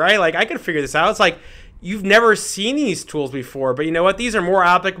guy, right? Like, I could figure this out. It's like, you've never seen these tools before. But you know what? These are more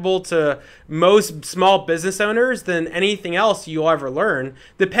applicable to most small business owners than anything else you'll ever learn,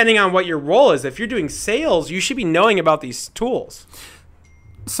 depending on what your role is. If you're doing sales, you should be knowing about these tools.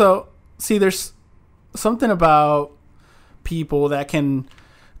 So, see, there's something about people that can,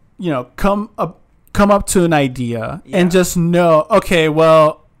 come up to an idea and just know, okay,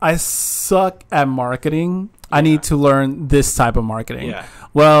 well, I suck at marketing. Yeah. I need to learn this type of marketing. Yeah.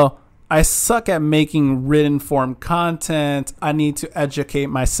 Well, I suck at making written form content. I need to educate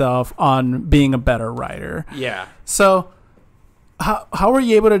myself on being a better writer. Yeah. So how are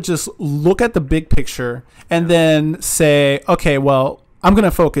you able to just look at the big picture and then say, okay, well, I'm going to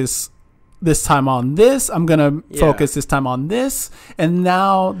focus this time on this. I'm going to focus this time on this. And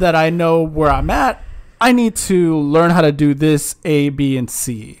now that I know where I'm at, I need to learn how to do this A, B, and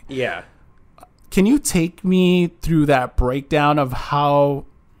C. Yeah. Can you take me through that breakdown of how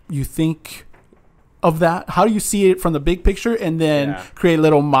you think of that? How do you see it from the big picture and then create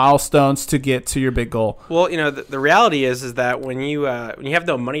little milestones to get to your big goal? Well, the reality is that when you have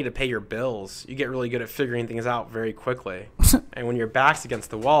no money to pay your bills, you get really good at figuring things out very quickly. And when your back's against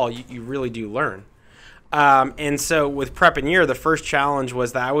the wall, you really do learn. And so with Preppanier, the first challenge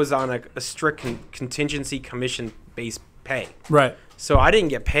was that I was on a strict contingency commission-based pay. Right. So I didn't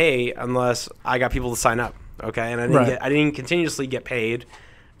get pay unless I got people to sign up. Okay, and I didn't continuously get paid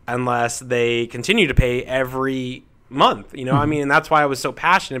unless they continue to pay every month. I mean, and that's why I was so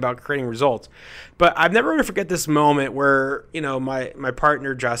passionate about creating results. But I've never going to forget this moment where my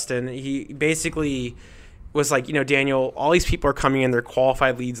partner Justin, he basically was like, Daniel, all these people are coming in, they're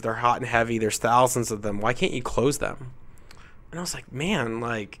qualified leads, they're hot and heavy, there's thousands of them. Why can't you close them? And I was like, man,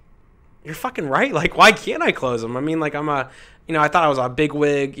 like, you're fucking right. Like, why can't I close them? I mean, like, I thought I was a big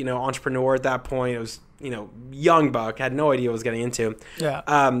wig, entrepreneur at that point. It was, young buck, had no idea what I was getting into. Yeah.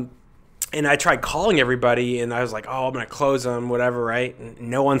 And I tried calling everybody, and I was like, oh, I'm going to close them, whatever, right? And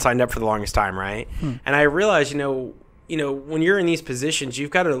no one signed up for the longest time, right? And I realized, when you're in these positions,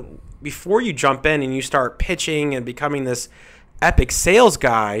 you've got to, before you jump in and you start pitching and becoming this epic sales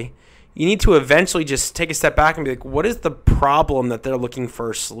guy, you need to eventually just take a step back and be like, what is the problem that they're looking for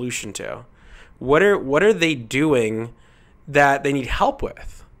a solution to? What are they doing that they need help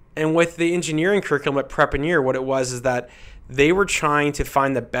with? And with the engineering curriculum at Preppanier, what it was is that they were trying to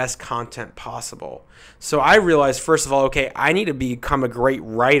find the best content possible. So I realized, first of all, okay, I need to become a great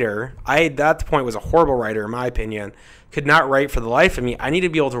writer. I, at that point, was a horrible writer, in my opinion. Could not write for the life of me. I need to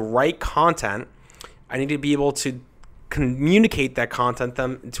be able to write content. I need to be able to communicate that content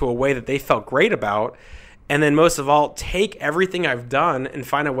them to a way that they felt great about. And then most of all, take everything I've done and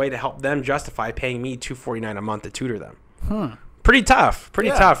find a way to help them justify paying me $249 a month to tutor them. Pretty tough,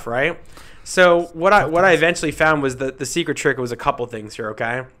 tough, right? So what I eventually found was that the secret trick was a couple things here,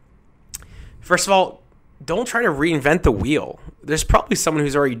 okay? First of all, don't try to reinvent the wheel. There's probably someone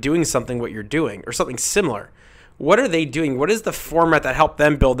who's already doing something what you're doing or something similar. What are they doing? What is the format that helped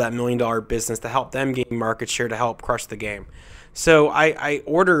them build that $1 million business, to help them gain market share, to help crush the game? So I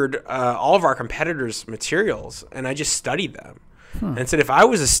ordered all of our competitors' materials, and I just studied them and said, if I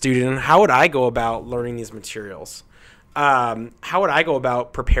was a student, how would I go about learning these materials? How would I go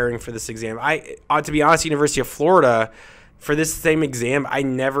about preparing for this exam? To be honest, University of Florida, for this same exam, I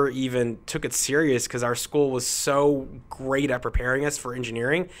never even took it serious because our school was so great at preparing us for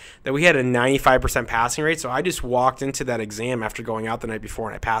engineering that we had a 95% passing rate. So I just walked into that exam after going out the night before,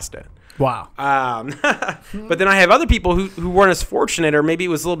 and I passed it. Wow. But then I have other people who weren't as fortunate, or maybe it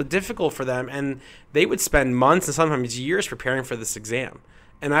was a little bit difficult for them, and they would spend months and sometimes years preparing for this exam.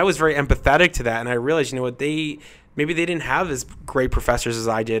 And I was very empathetic to that, and I realized, you know what, maybe they didn't have as great professors as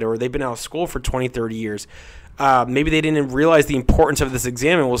I did, or they've been out of school for 20, 30 years. Maybe they didn't realize the importance of this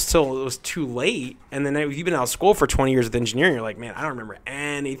exam, and it was too late. And then you've been out of school for 20 years with engineering, you're like, man, I don't remember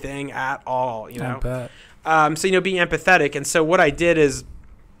anything at all, you know? So, you know, being empathetic. And so what I did is,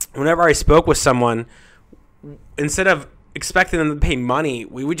 whenever I spoke with someone, instead of expecting them to pay money,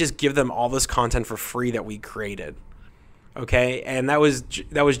 we would just give them all this content for free that we created. Okay, and that was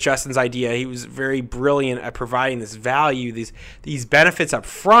Justin's idea. He was very brilliant at providing this value, these benefits up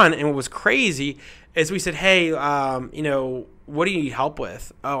front. And what was crazy is we said, hey, you know, what do you need help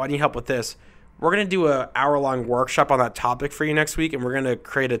with? Oh, I need help with this. We're going to do an hour-long workshop on that topic for you next week, and we're going to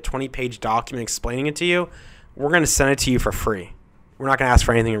create a 20-page document explaining it to you. We're going to send it to you for free. We're not going to ask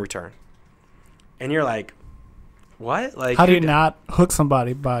for anything in return. And you're like, what? Like, how do you not hook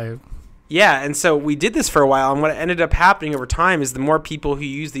somebody by... Yeah, and so we did this for a while, and what ended up happening over time is the more people who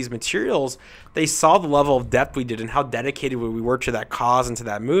use these materials, they saw the level of depth we did and how dedicated we were to that cause and to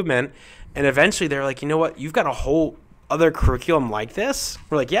that movement, and eventually they're like, you know what, you've got a whole other curriculum like this?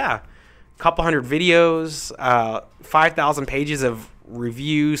 We're like, yeah, a couple hundred videos, 5,000 pages of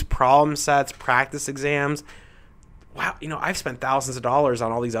reviews, problem sets, practice exams. Wow, you know, I've spent thousands of dollars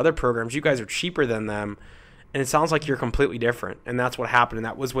on all these other programs. You guys are cheaper than them. And it sounds like you're completely different. And that's what happened. And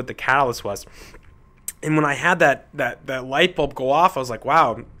that was what the catalyst was. And when I had that light bulb go off, I was like,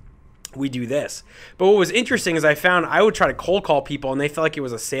 wow, we do this. But what was interesting is I found I would try to cold call people, and they felt like it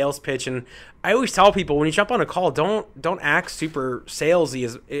was a sales pitch. And I always tell people, when you jump on a call, don't act super salesy.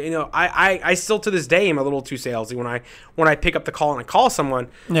 As you know, I still to this day am a little too salesy when I pick up the call and I call someone.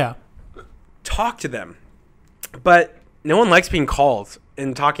 Yeah. Talk to them. But no one likes being called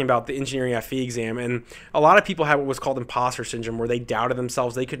and talking about the engineering FE exam. And a lot of people had what was called imposter syndrome, where they doubted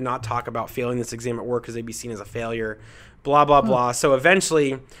themselves. They could not talk about failing this exam at work because they'd be seen as a failure, blah, blah, blah. So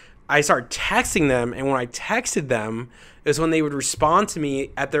eventually I started texting them. And when I texted them is when they would respond to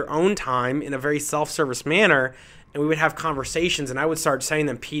me at their own time in a very self-service manner. And we would have conversations, and I would start sending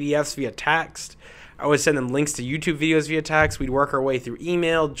them PDFs via text. I would send them links to YouTube videos via text. We'd work our way through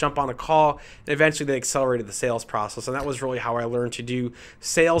email, jump on a call, and eventually they accelerated the sales process. And that was really how I learned to do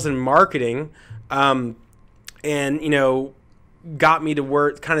sales and marketing, and, you know, got me to where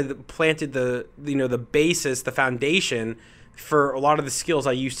it kind of planted the basis, the foundation for a lot of the skills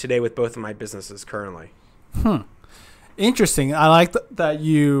I use today with both of my businesses currently. Interesting. I like that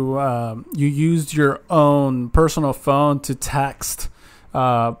you used your own personal phone to text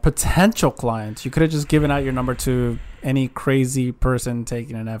potential clients. You could have just given out your number to any crazy person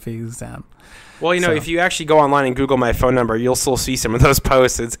taking an FE exam. Well, you know, if you actually go online and Google my phone number, you'll still see some of those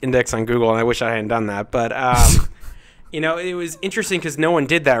posts. It's indexed on Google, and I wish I hadn't done that. But, you know, it was interesting because no one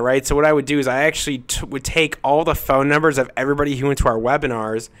did that, right? So what I would do is I actually would take all the phone numbers of everybody who went to our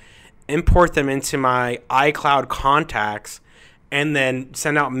webinars, import them into my iCloud contacts, and then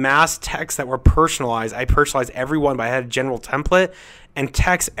send out mass texts that were personalized. I personalized everyone, but I had a general template, and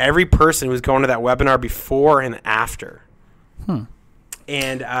text every person who was going to that webinar before and after.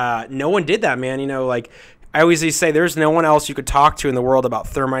 And no one did that, man. You know, like I always used to say, there's no one else you could talk to in the world about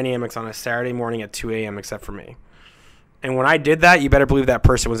thermodynamics on a Saturday morning at 2 a.m. except for me. And when I did that, you better believe that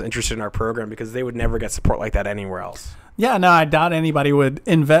person was interested in our program, because they would never get support like that anywhere else. Yeah, no, I doubt anybody would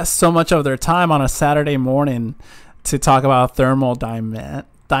invest so much of their time on a Saturday morning to talk about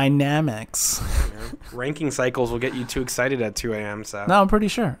thermodynamics. Ranking cycles will get you too excited at 2 a.m. So no, I'm pretty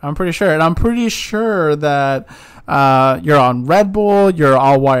sure. And I'm pretty sure that you're on Red Bull, you're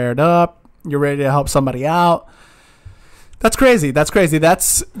all wired up, you're ready to help somebody out. That's crazy. That's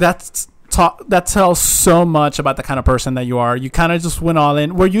that tells so much about the kind of person that you are. You kind of just went all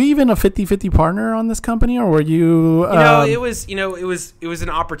in. Were you even a 50-50 partner on this company, or were you? It was an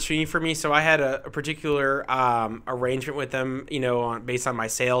opportunity for me. So I had a particular arrangement with them, based on my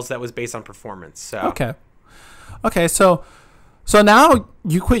sales that was based on performance. So okay. So now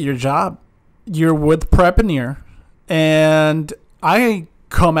you quit your job. You're with Prepreneur, and I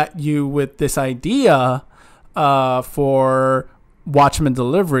come at you with this idea for Watchman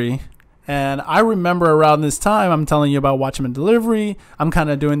Delivery. And I remember around this time, I'm telling you about Watchman Delivery. I'm kind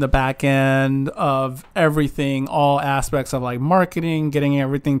of doing the back end of everything, all aspects of like marketing, getting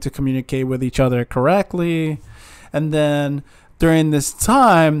everything to communicate with each other correctly. And then during this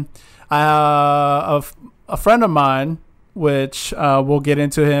time, a friend of mine, which we'll get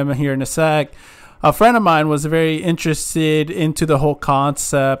into him here in a sec, a friend of mine was very interested into the whole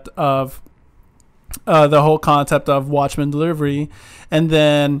concept of Watchman Delivery. And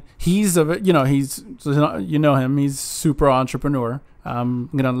then he's him. He's super entrepreneur. I'm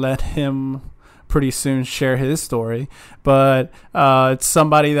gonna let him pretty soon share his story, but it's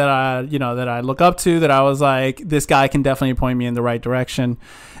somebody that I look up to, that I was like, this guy can definitely point me in the right direction.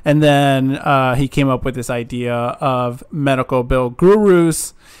 And then he came up with this idea of Medical Bill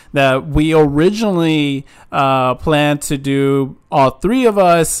Gurus that we originally planned to do, all three of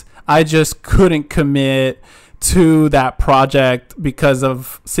us. I just couldn't commit to that project because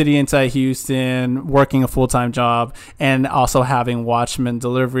of City Inside Houston, working a full-time job, and also having Watchman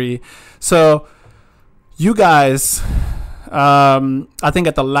Delivery. So you guys, I think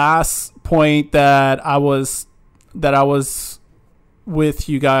at the last point that I was with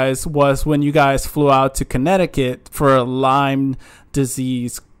you guys was when you guys flew out to Connecticut for a Lyme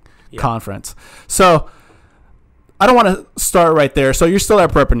disease conference. So I don't want to start right there. So you're still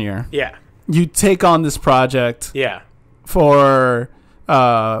at Prepreneur. Yeah. You take on this project. Yeah. For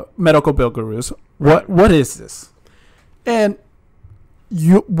Medical Bill Gurus. What is this? And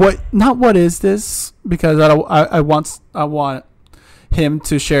what is this? Because I want him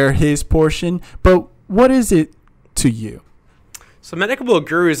to share his portion, but what is it to you? So Medical Bill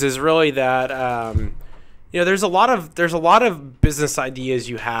Gurus is really that there's a lot of business ideas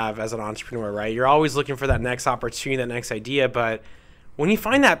you have as an entrepreneur, right? You're always looking for that next opportunity, that next idea, but when you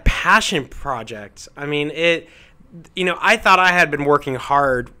find that passion project, I mean, I thought I had been working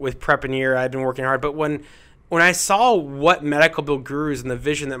hard with Prepreneur. I'd been working hard, but when I saw what Medical Bill Gurus and the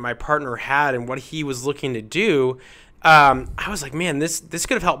vision that my partner had and what he was looking to do, I was like, man, this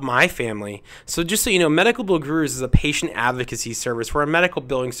could have helped my family. So just so you know, Medical Bill Gurus is a patient advocacy service. We're a medical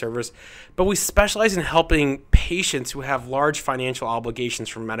billing service, but we specialize in helping patients who have large financial obligations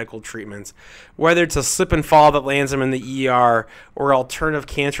for medical treatments, whether it's a slip and fall that lands them in the ER, or alternative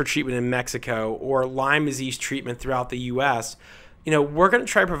cancer treatment in Mexico, or Lyme disease treatment throughout the U.S. We're going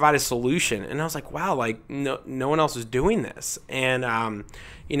to try to provide a solution. And I was like, wow, like no one else is doing this. And,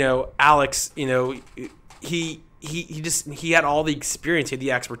 Alex, he had all the experience, he had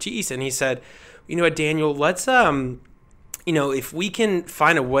the expertise, and he said, Daniel, let's if we can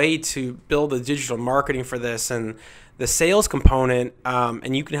find a way to build the digital marketing for this and the sales component,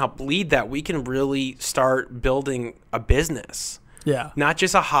 and you can help lead that, we can really start building a business. Yeah. Not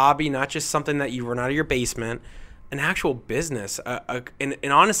just a hobby, not just something that you run out of your basement, an actual business. And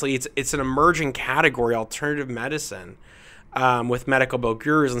honestly, it's an emerging category, alternative medicine. With Medical Bill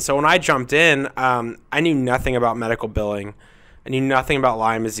Gurus. And so when I jumped in, I knew nothing about medical billing. I knew nothing about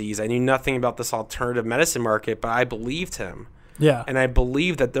Lyme disease. I knew nothing about this alternative medicine market, but I believed him. Yeah. And I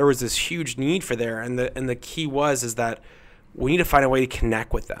believed that there was this huge need for there. And the key is that we need to find a way to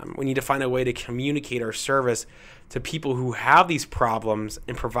connect with them. We need to find a way to communicate our service to people who have these problems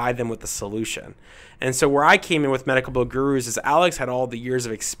and provide them with the solution. And so where I came in with Medical Bill Gurus is Alex had all the years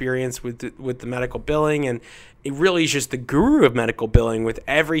of experience with the medical billing, and it really is just the guru of medical billing with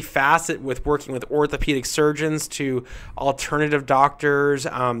every facet, with working with orthopedic surgeons to alternative doctors,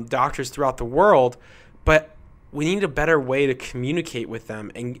 doctors throughout the world. But we need a better way to communicate with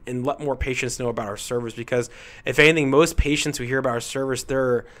them and let more patients know about our service, because if anything, most patients who hear about our service,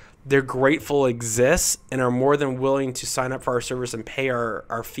 they're grateful it exists and are more than willing to sign up for our service and pay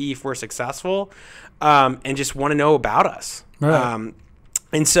our fee if we're successful, and just want to know about us. Right.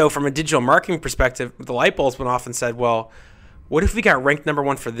 And so from a digital marketing perspective, the light bulbs went off and said, well, what if we got ranked number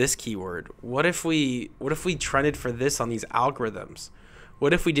one for this keyword? What if we trended for this on these algorithms?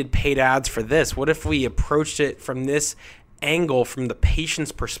 What if we did paid ads for this? What if we approached it from this angle, from the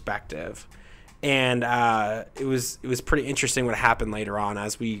patient's perspective? And it was pretty interesting what happened later on,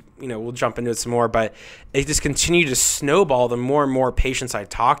 as we, we'll jump into it some more, but it just continued to snowball the more and more patients I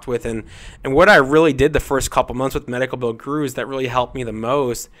talked with. And what I really did the first couple months with Medical Bill Gurus that really helped me the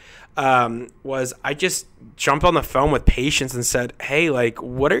most was I just jumped on the phone with patients and said, hey, like,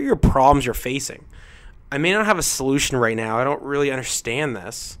 what are your problems you're facing? I may not have a solution right now. I don't really understand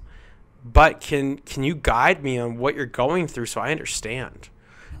this, but can you guide me on what you're going through so I understand?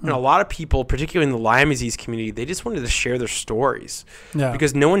 And a lot of people, particularly in the Lyme disease community, they just wanted to share their stories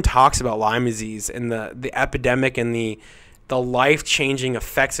because no one talks about Lyme disease and the epidemic and the life-changing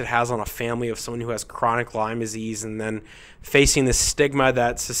effects it has on a family of someone who has chronic Lyme disease, and then facing the stigma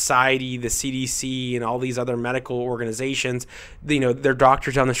that society, the CDC, and all these other medical organizations, their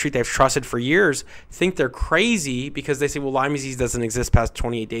doctors down the street they've trusted for years, think they're crazy because they say, well, Lyme disease doesn't exist past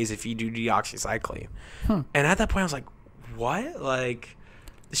 28 days if you do deoxycycline. And at that point, I was like, what? Like,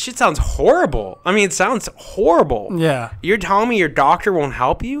 this shit sounds horrible. I mean, it sounds horrible. Yeah. You're telling me your doctor won't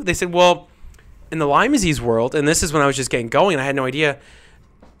help you? They said, well, in the Lyme disease world, and this is when I was just getting going, and I had no idea,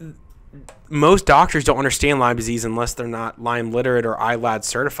 most doctors don't understand Lyme disease unless they're not Lyme literate or ILAD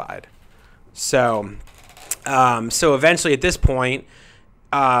certified. So eventually at this point,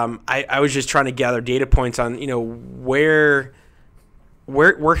 I was just trying to gather data points on, where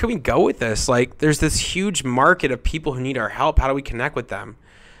can we go with this? Like, there's this huge market of people who need our help. How do we connect with them?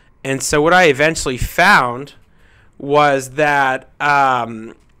 And so what I eventually found was that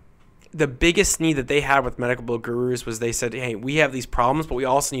the biggest need that they had with Medical Bill Gurus was they said, hey, we have these problems, but we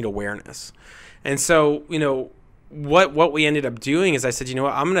also need awareness. And so, what we ended up doing is I said, you know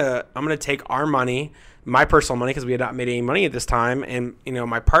what, I'm gonna take our money, my personal money, because we had not made any money at this time, and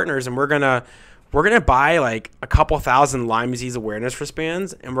my partners, and we're gonna buy like a couple thousand Lyme disease awareness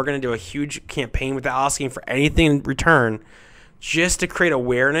wristbands, and we're gonna do a huge campaign without asking for anything in return, just to create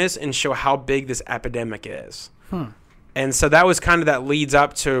awareness and show how big this epidemic is. And so that was kind of that leads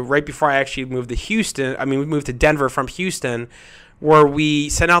up to right before I actually moved to Houston. I mean, we moved to Denver from Houston, where we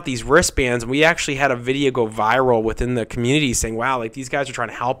sent out these wristbands, and we actually had a video go viral within the community saying, wow, like, these guys are trying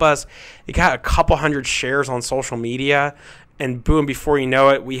to help us. It got a couple hundred shares on social media, and boom, before you know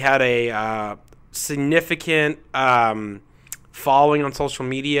it, we had a significant following on social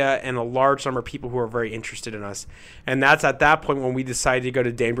media and a large number of people who are very interested in us. And that's at that point when we decided to go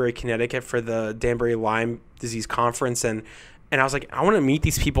to Danbury, Connecticut for the Danbury Lyme disease conference. And I was like, I want to meet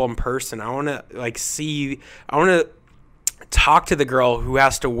these people in person. I want to I want to talk to the girl who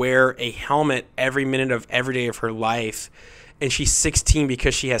has to wear a helmet every minute of every day of her life. And she's 16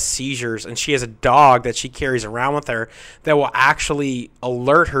 because she has seizures, and she has a dog that she carries around with her that will actually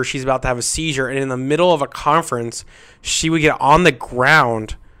alert her she's about to have a seizure. And in the middle of a conference, she would get on the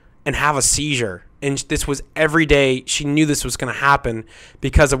ground and have a seizure. And this was every day. She knew this was going to happen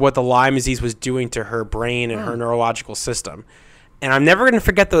because of what the Lyme disease was doing to her brain and her neurological system. And I'm never going to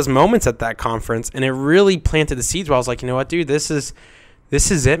forget those moments at that conference. And it really planted the seeds where I was like, you know what, dude, this is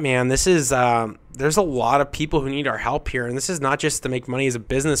it, man. This is there's a lot of people who need our help here, and this is not just to make money as a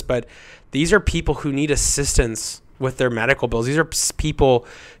business, but these are people who need assistance with their medical bills. These are people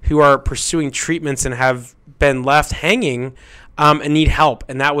who are pursuing treatments and have been left hanging and need help.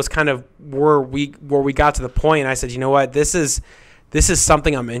 And that was kind of where we got to the point. And I said, you know what, this is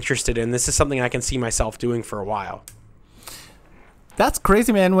something I'm interested in. This is something I can see myself doing for a while. That's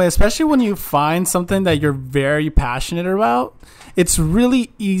crazy, man. Especially when you find something that you're very passionate about, it's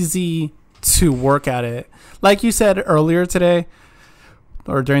really easy to work at it. Like you said earlier today,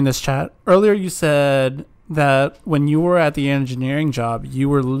 or during this chat, earlier you said that when you were at the engineering job, you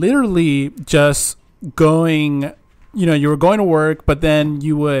were literally just going, you were going to work, but then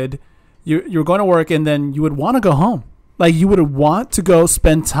you were going to work and then you would want to go home. Like, you would want to go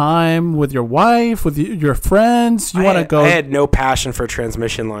spend time with your wife, with your friends. You want to go. I had no passion for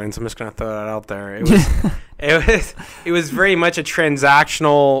transmission lines. I'm just going to throw that out there. It was very much a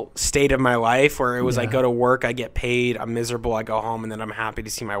transactional state of my life where it was I go to work, I get paid, I'm miserable, I go home, and then I'm happy to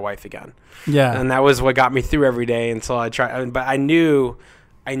see my wife again. Yeah. And that was what got me through every day until I tried. But I knew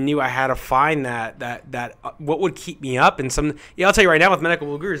I had to find that what would keep me up. And I'll tell you right now with Medical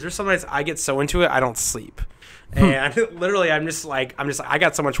Bill Gurus, there's sometimes I get so into it I don't sleep. And literally, I'm just like, I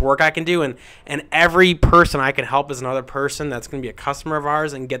got so much work I can do, and every person I can help is another person that's going to be a customer of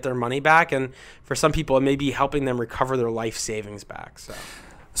ours and get their money back. And for some people, it may be helping them recover their life savings back.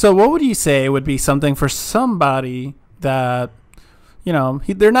 So what would you say would be something for somebody that,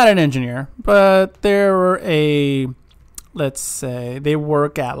 they're not an engineer, but they're a let's say they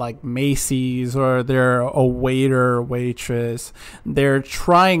work at like Macy's or they're a waiter or waitress. They're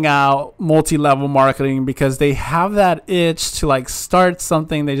trying out multi-level marketing because they have that itch to like start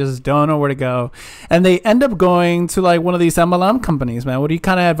something. They just don't know where to go. And they end up going to like one of these MLM companies, man. What do you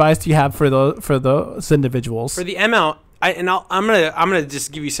kind of advice do you have for those individuals? For the I'm gonna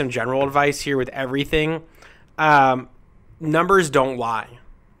just give you some general advice here with everything. Numbers don't lie.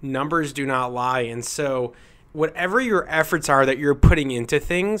 Numbers do not lie. And so whatever your efforts are that you're putting into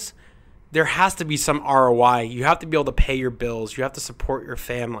things, there has to be some ROI. You have to be able to pay your bills. You have to support your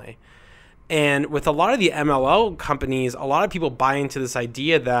family. And with a lot of the MLO companies, a lot of people buy into this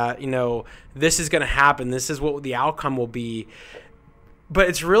idea that, this is going to happen. This is what the outcome will be. But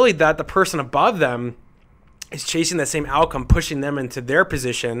it's really that the person above them is chasing that same outcome, pushing them into their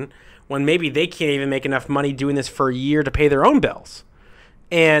position when maybe they can't even make enough money doing this for a year to pay their own bills.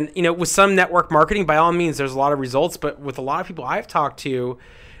 And, with some network marketing, by all means, there's a lot of results. But with a lot of people I've talked to,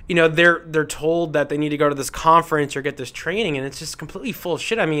 they're told that they need to go to this conference or get this training. And it's just completely full of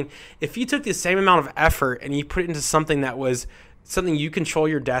shit. I mean, if you took the same amount of effort and you put it into something that was something you control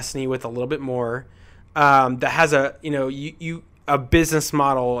your destiny with a little bit more, that has a business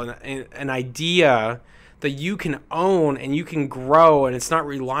model and an idea that you can own and you can grow and it's not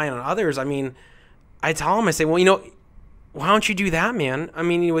relying on others. I mean, I tell them, I say, well, why don't you do that, man? I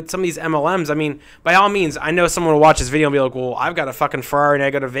mean, with some of these MLMs, I mean, by all means, I know someone will watch this video and be like, well, I've got a fucking Ferrari and I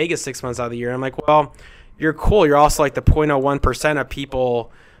go to Vegas 6 months out of the year. And I'm like, well, you're cool. You're also like the 0.01% of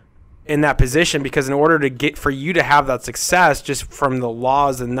people in that position, because in order for you to have that success, just from the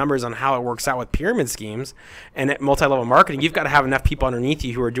laws and numbers on how it works out with pyramid schemes and at multi-level marketing, you've got to have enough people underneath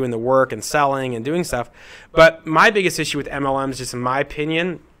you who are doing the work and selling and doing stuff. But my biggest issue with MLMs, just in my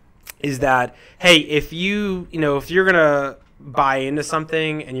opinion, is that, hey, if you're going to buy into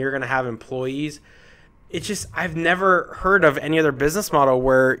something and you're going to have employees, it's just, I've never heard of any other business model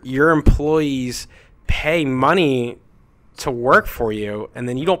where your employees pay money to work for you and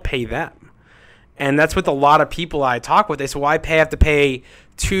then you don't pay them. And that's with a lot of people I talk with. They say, well, I have to pay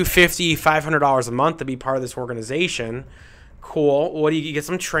 $250, $500 a month to be part of this organization. Cool. What do you get?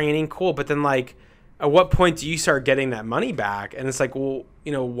 Some training? Cool. But then, like, at what point do you start getting that money back? And it's like, well,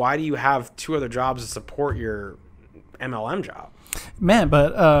 why do you have two other jobs to support your MLM job? Man,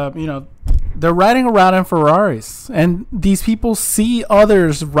 but, they're riding around in Ferraris. And these people see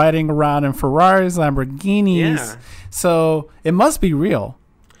others riding around in Ferraris, Lamborghinis. Yeah. So it must be real.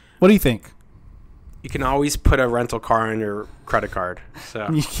 What do you think? You can always put a rental car on your credit card. So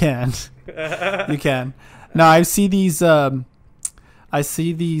you can. You can. Now, I see these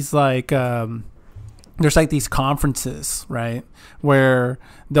like... there's like these conferences, right, where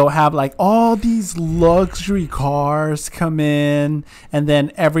they'll have like all these luxury cars come in, and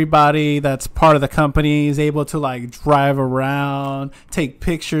then everybody that's part of the company is able to like drive around, take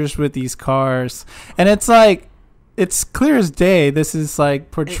pictures with these cars. And it's like, it's clear as day. This is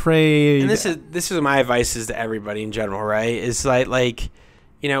like portrayed. And this is my advice is to everybody in general, right? It's like,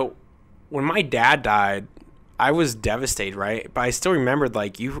 when my dad died, I was devastated, right? But I still remembered,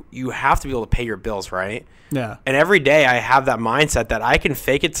 like, you have to be able to pay your bills, right? Yeah. And every day I have that mindset that I can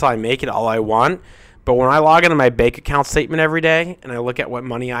fake it till I make it all I want. But when I log into my bank account statement every day and I look at what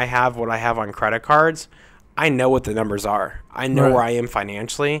money I have, what I have on credit cards, I know what the numbers are. I know where I am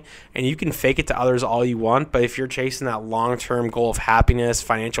financially. And you can fake it to others all you want. But if you're chasing that long-term goal of happiness,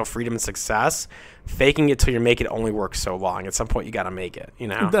 financial freedom, and success, faking it till you make it only works so long. At some point, you got to make it,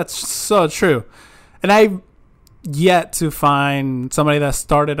 That's so true. And I've yet to find somebody that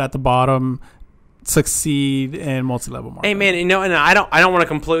started at the bottom succeed in multi-level marketing. Hey man, and I don't want to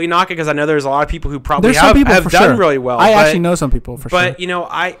completely knock it, because I know there's a lot of people who probably have done really well. I actually know some people for sure.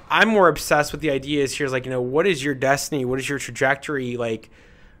 But I'm more obsessed with the ideas here. Is like, what is your destiny? What is your trajectory? Like,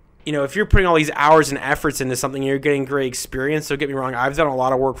 if you're putting all these hours and efforts into something, you're getting great experience. Don't get me wrong. I've done a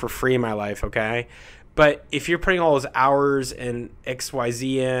lot of work for free in my life. Okay. But if you're putting all those hours and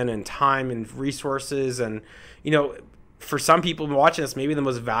XYZ in and time and resources and, for some people watching this, maybe the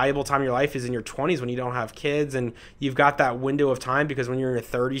most valuable time of your life is in your 20s when you don't have kids and you've got that window of time, because when you're in your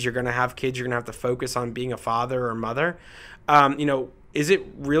 30s, you're going to have kids. You're going to have to focus on being a father or mother. Is it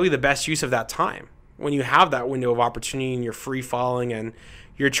really the best use of that time when you have that window of opportunity and you're free falling and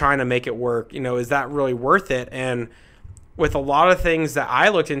you're trying to make it work? Is that really worth it? And with a lot of things that I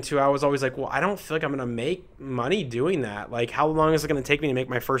looked into, I was always like, well, I don't feel like I'm going to make money doing that. Like, how long is it going to take me to make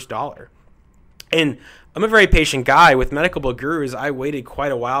my first dollar? And I'm a very patient guy. With Medical Bill Gurus, I waited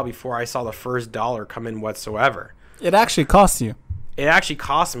quite a while before I saw the first dollar come in whatsoever. It actually costs you. It actually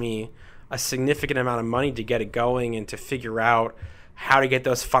cost me a significant amount of money to get it going and to figure out how to get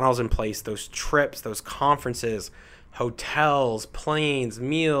those funnels in place, those trips, those conferences, hotels, planes,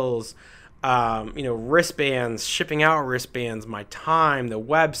 meals, wristbands, shipping out wristbands, my time, the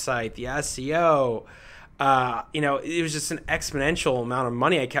website, the SEO. It was just an exponential amount of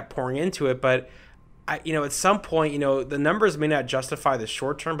money I kept pouring into it. But at some point, the numbers may not justify the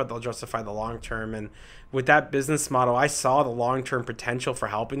short term, but they'll justify the long term. And with that business model, I saw the long-term potential for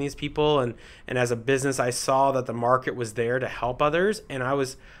helping these people. And as a business, I saw that the market was there to help others. And I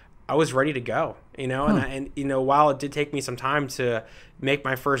was ready to go, and while it did take me some time to make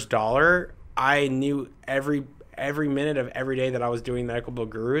my first dollar, I knew every minute of every day that I was doing Medical Bill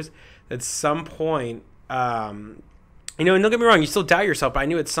Gurus, at some point, and don't get me wrong, you still doubt yourself, but I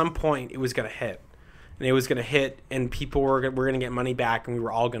knew at some point it was going to hit. And it was going to hit, and people were going to get money back, and we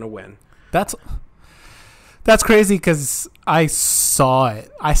were all going to win. That's crazy because I saw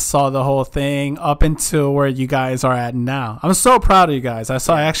it. I saw the whole thing up until where you guys are at now. I'm so proud of you guys.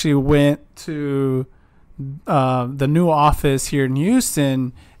 I actually went to the new office here in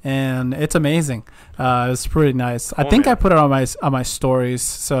Houston, and it's amazing. It's pretty nice. Cool, I think, man. I put it on my stories.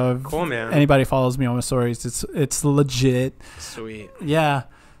 So cool, man. Anybody follows me on my stories, it's legit. Sweet. Yeah.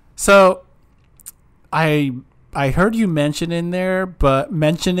 So I heard you mention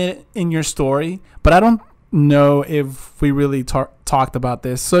it in your story, but I don't know if we really talked about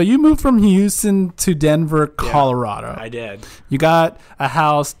this. So you moved from Houston to Denver, Colorado. I did. You got a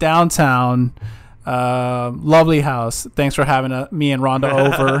house downtown, lovely house. Thanks for having me and Rhonda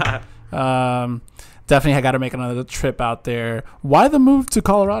over. Definitely, I got to make another trip out there. Why the move to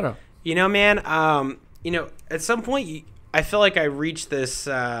Colorado? Man, at some point, I feel like I reached this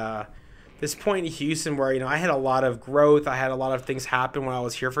point in Houston where I had a lot of growth. I had a lot of things happen when I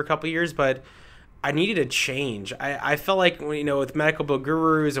was here for a couple of years, but I needed a change. I felt like, with Medical Bill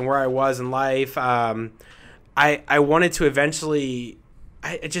Gurus and where I was in life, I wanted to eventually.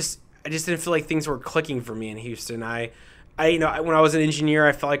 I just didn't feel like things were clicking for me in Houston. When I was an engineer,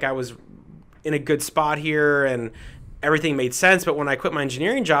 I felt like I was in a good spot here and everything made sense. But when I quit my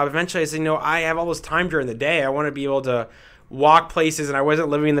engineering job, eventually I said, I have all this time during the day. I want to be able to walk places, and I wasn't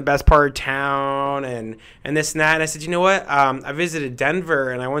living in the best part of town and this and that. And I said, you know what? I visited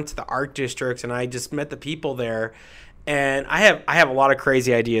Denver, and I went to the art districts, and I just met the people there. And I have a lot of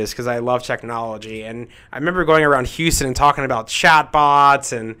crazy ideas because I love technology. And I remember going around Houston and talking about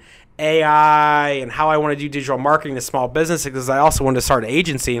chatbots and AI and how I want to do digital marketing to small businesses, because I also wanted to start an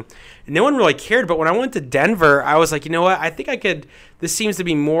agency. And no one really cared. But when I went to Denver, I was like, you know what? I think I could. This seems to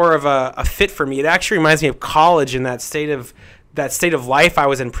be more of a fit for me. It actually reminds me of college and that state of life I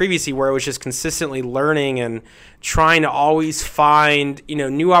was in previously, where I was just consistently learning and trying to always find,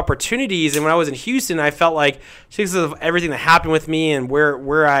 new opportunities. And when I was in Houston, I felt like, because of everything that happened with me and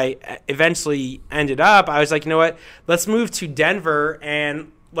where I eventually ended up, I was like, you know what? Let's move to Denver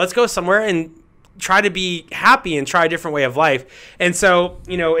and let's go somewhere and try to be happy and try a different way of life. And so,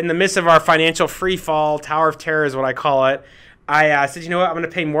 in the midst of our financial free fall, Tower of Terror is what I call it, I said, you know what? I'm going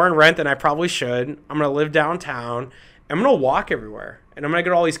to pay more in rent than I probably should. I'm going to live downtown. I'm going to walk everywhere. And I'm going to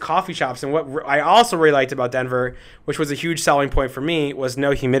go to all these coffee shops. And what I also really liked about Denver, which was a huge selling point for me, was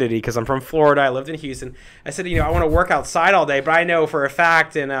no humidity, because I'm from Florida. I lived in Houston. I said, I want to work outside all day. But I know for a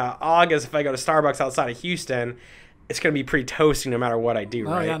fact in August, if I go to Starbucks outside of Houston, it's going to be pretty toasty no matter what I do,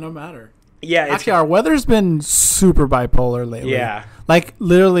 right? Oh, yeah, no matter. Yeah. Actually, our weather's been super bipolar lately. Yeah. Like,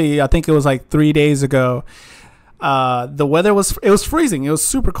 literally, I think it was like 3 days ago. The weather was freezing. It was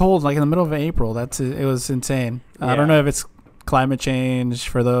super cold, like in the middle of April. It was insane. Yeah. I don't know if it's climate change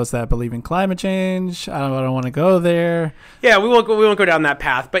for those that believe in climate change. I don't want to go there. Yeah, we won't go down that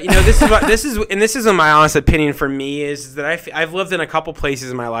path. But this is my honest opinion for me, is that I've lived in a couple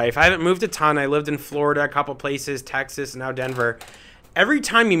places in my life. I haven't moved a ton. I lived in Florida, a couple places, Texas, and now Denver. Every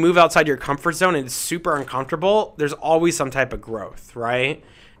time you move outside your comfort zone and it's super uncomfortable, there's always some type of growth, right?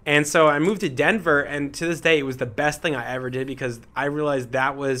 And so I moved to Denver, and to this day, it was the best thing I ever did, because I realized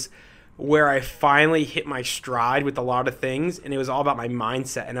that was where I finally hit my stride with a lot of things, and it was all about my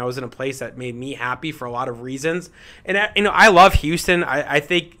mindset, and I was in a place that made me happy for a lot of reasons. And I love Houston. I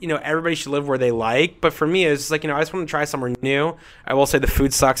think everybody should live where they like, but for me, it's like I just want to try somewhere new. I will say the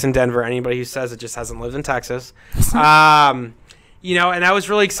food sucks in Denver. Anybody who says it just hasn't lived in Texas. And I was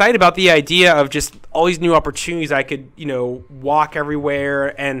really excited about the idea of just all these new opportunities. I could, walk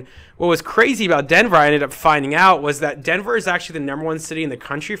everywhere. And what was crazy about Denver, I ended up finding out, was that Denver is actually the #1 city in the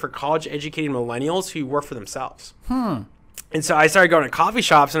country for college-educated millennials who work for themselves. And so I started going to coffee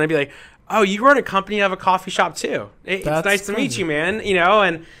shops, and I'd be like, oh, you run a company, you have a coffee shop too. It's nice to meet you, man.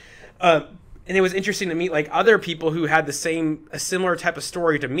 And it was interesting to meet like other people who had a similar type of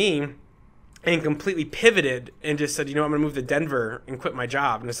story to me. and completely pivoted and just said, you know, I'm going to move to Denver and quit my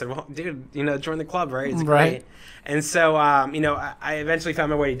job. And I said, well, dude, you know, join the club, right? It's great. And so, you know, I eventually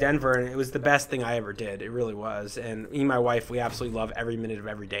found my way to Denver, and it was the best thing I ever did. It really was. And me and my wife, we absolutely love every minute of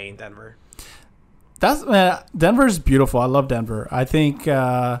every day in Denver. Denver's beautiful. I love Denver. I think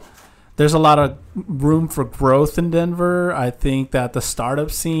there's a lot of room for growth in Denver. I think that the startup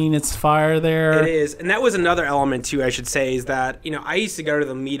scene, it's fire there. It is. And that was another element, too, I should say, is that, you know, I used to go to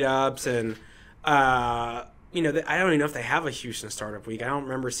the meetups and, you know, I don't even know if they have a Houston Startup Week. I don't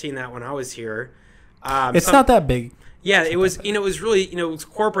remember seeing that when I was here. It's not that big. Yeah, it was, you know, it was really, you know, it was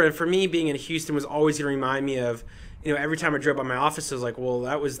corporate. And for me, being in Houston was always going to remind me of, you know, every time I drove by my office, I was like, well,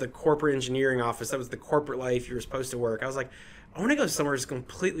 that was the corporate engineering office. That was the corporate life you were supposed to work. I was like, I want to go somewhere just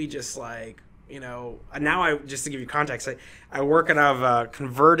completely just like, you know, now just to give you context, I work out of a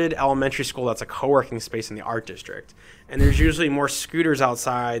converted elementary school that's a co-working space in the art district. And there's usually more scooters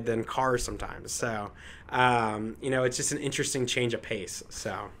outside than cars sometimes. So, you know, it's just an interesting change of pace.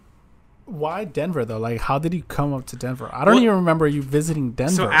 So. Why Denver, though? Like, how did you come up to Denver? I don't even remember you visiting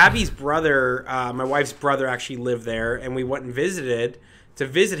Denver. So Abby's brother, my wife's brother, actually lived there, and we went and visited to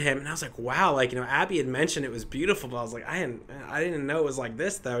visit him. And I was like, wow, like, you know, Abby had mentioned it was beautiful, but I was like, I didn't know it was like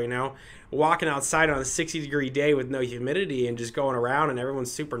this, though, you know? Walking outside on a 60-degree day with no humidity and just going around, and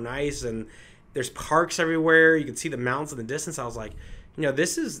everyone's super nice, and there's parks everywhere. You can see the mountains in the distance. I was like, you know,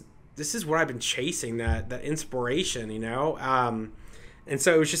 this is what I've been chasing, that inspiration, you know? And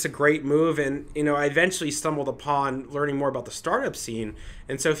so it was just a great move. And, you know, I eventually stumbled upon learning more about the startup scene.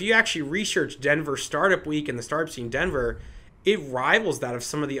 And so if you actually research Denver Startup Week and the startup scene in Denver, it rivals that of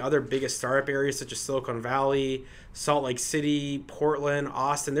some of the other biggest startup areas such as Silicon Valley, Salt Lake City, Portland,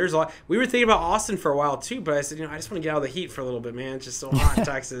 Austin. There's a lot. We were thinking about Austin for a while too, but I said, you know, I just want to get out of the heat for a little bit, man. It's just so hot in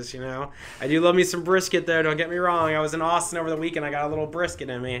Texas, you know. I do love me some brisket there, don't get me wrong. I was in Austin over the weekend. I got a little brisket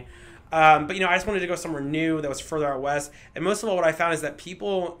in me. But, you know, I just wanted to go somewhere new that was further out west. And most of all, what I found is that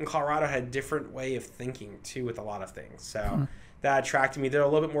people in Colorado had a different way of thinking, too, with a lot of things. So that attracted me. They're a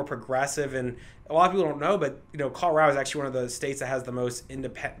little bit more progressive. And a lot of people don't know, but, you know, Colorado is actually one of the states that has the most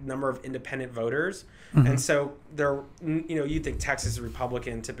number of independent voters. Mm-hmm. And so they're, you know, you think Texas is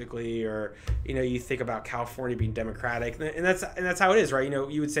Republican typically, or, you know, you think about California being Democratic. And that's how it is, right? You know,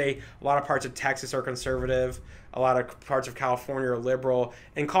 you would say a lot of parts of Texas are conservative. A lot of parts of California are liberal.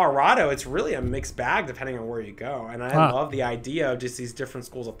 In Colorado, it's really a mixed bag depending on where you go. And I love the idea of just these different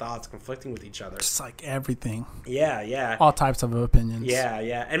schools of thoughts conflicting with each other. Just like everything. Yeah, yeah. All types of opinions. Yeah,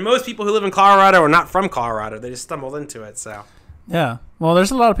 yeah. And most people who live in Colorado are not from Colorado. They just stumbled into it, so. Yeah. Well,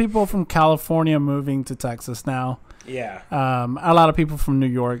 there's a lot of people from California moving to Texas now. Yeah. A lot of people from New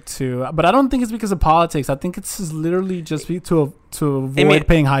York too, but I don't think it's because of politics. I think it's just literally just to avoid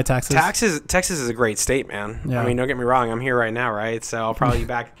paying high taxes. Texas is a great state, man. Yeah. I mean, don't get me wrong. I'm here right now, right? So I'll probably be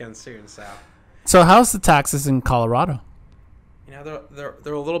back again soon. So how's the taxes in Colorado? You know,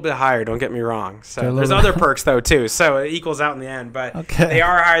 they're a little bit higher. Don't get me wrong. So there's other perks though too. So it equals out in the end, but they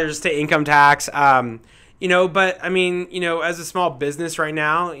are higher. There's state income tax. You know, but I mean, you know, as a small business right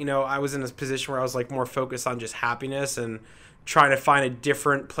now, you know, I was in a position where I was like more focused on just happiness and trying to find a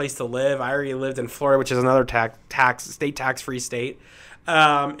different place to live. I already lived in Florida, which is another state tax-free state.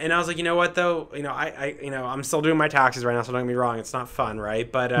 And I was like, you know what though, you know, I'm still doing my taxes right now, so don't get me wrong, it's not fun,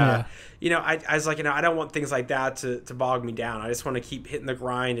 right? But you know, I was like, you know, I don't want things like that to bog me down. I just want to keep hitting the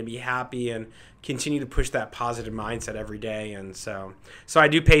grind and be happy and continue to push that positive mindset every day. And so I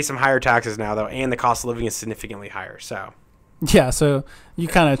do pay some higher taxes now though, and the cost of living is significantly higher. So yeah, so you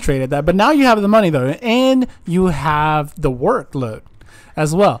kind of traded that, but now you have the money though, and you have the workload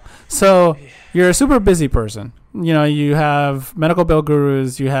as well. So you're a super busy person. You know, you have Medical Bill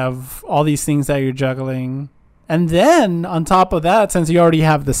Gurus, you have all these things that you're juggling. And then on top of that, since you already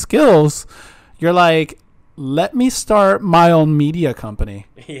have the skills, you're like, let me start my own media company.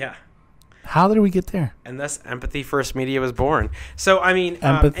 Yeah. How did we get there? And thus Empathy First Media was born. So, I mean,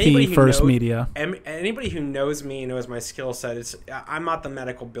 Empathy First Media. Anybody who knows me knows my skill set. I'm not the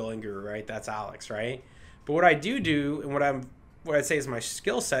medical billing guru, right? That's Alex, right? But what I do and what I'd say is my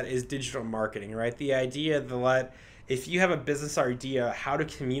skill set is digital marketing, right? The idea that if you have a business idea, how to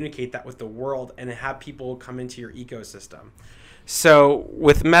communicate that with the world and have people come into your ecosystem. So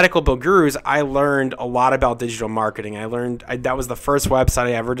with Medical Bill Gurus, I learned a lot about digital marketing. That was the first website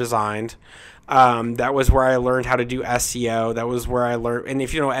I ever designed. That was where I learned how to do SEO. That was where I learned, and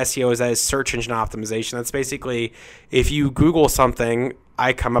if you know what SEO is, that is search engine optimization. That's basically if you Google something,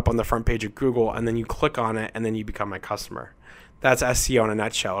 I come up on the front page of Google, and then you click on it, and then you become my customer. That's SEO in a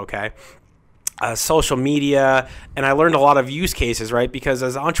nutshell, okay? Social media, and I learned a lot of use cases, right? Because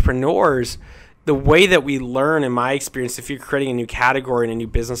as entrepreneurs, the way that we learn, in my experience, if you're creating a new category and a new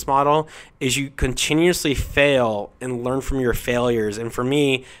business model, is you continuously fail and learn from your failures. And for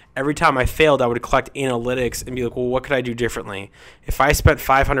me, every time I failed, I would collect analytics and be like, well, what could I do differently? If I spent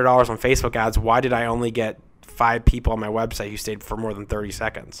 $500 on Facebook ads, why did I only get 5 people on my website who stayed for more than 30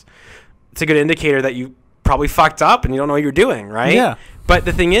 seconds? It's a good indicator that you probably fucked up and you don't know what you're doing, right? Yeah. But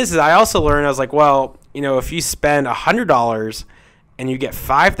the thing is I also learned, I was like, well, if you spend $100 and you get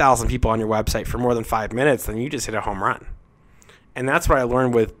 5,000 people on your website for more than 5 minutes, then you just hit a home run. And that's what I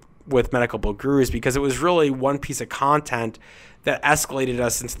learned with Medical Bill Gurus, because it was really one piece of content that escalated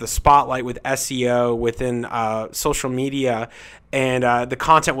us into the spotlight with SEO within social media. And the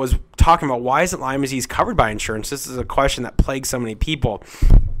content was talking about, why isn't Lyme disease covered by insurance? This is a question that plagues so many people.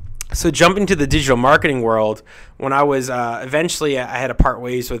 So jumping to the digital marketing world, when I was eventually I had to part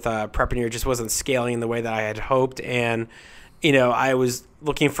ways with Prepreneur, just wasn't scaling the way that I had hoped. And I was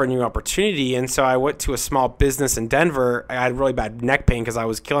looking for a new opportunity, and so I went to a small business in Denver. I had really bad neck pain because I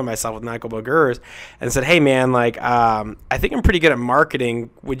was killing myself with Medical Bill Gurus, and said, hey, man, I think I'm pretty good at marketing.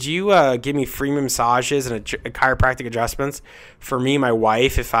 Would you give me free massages and a chiropractic adjustments for me and my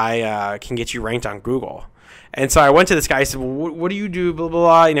wife if I can get you ranked on Google? And so I went to this guy. I said, well, what do you do? Blah,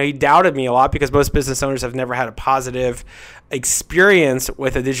 blah, blah. He doubted me a lot because most business owners have never had a positive experience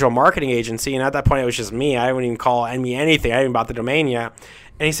with a digital marketing agency. And at that point, it was just me. I wouldn't even call me anything. I hadn't even bought the domain yet.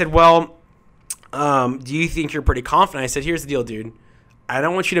 And he said, well, do you think you're pretty confident? I said, here's the deal, dude. I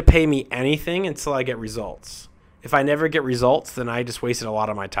don't want you to pay me anything until I get results. If I never get results, then I just wasted a lot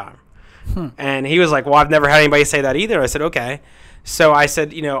of my time. And he was like, well, I've never had anybody say that either. I said, okay. So I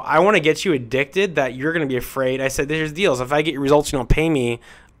said, I want to get you addicted that you're going to be afraid. I said, there's deals. If I get your results, you don't pay me,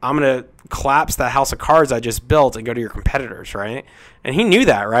 I'm going to collapse that house of cards I just built and go to your competitors, right? And he knew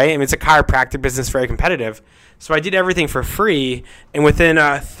that, right? I mean, it's a chiropractic business, very competitive. So I did everything for free. And within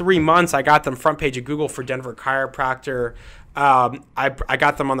 3 months, I got them front page of Google for Denver Chiropractor. I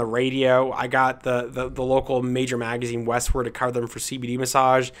got them on the radio. I got the local major magazine Westward to cover them for CBD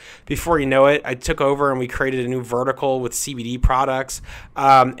massage. Before you know it, I took over and we created a new vertical with CBD products.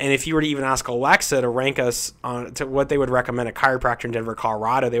 And if you were to even ask Alexa to rank us on to what they would recommend a chiropractor in Denver,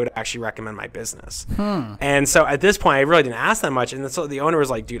 Colorado, they would actually recommend my business. And so at this point, I really didn't ask that much. And so the owner was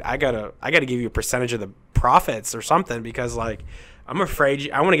like, dude, I gotta give you a percentage of the profits or something, because I'm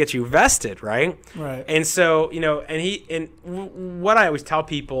afraid I want to get you vested, right? Right. And so, what I always tell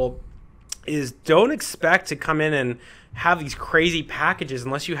people is don't expect to come in and have these crazy packages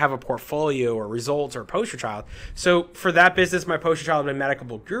unless you have a portfolio or results or a poster child. So for that business, my poster child had been Medical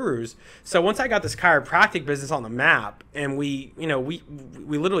Bill Gurus. So once I got this chiropractic business on the map, and we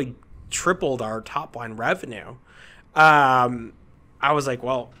literally tripled our top line revenue, I was like,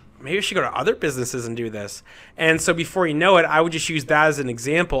 well, maybe I should go to other businesses and do this. And so before you know it, I would just use that as an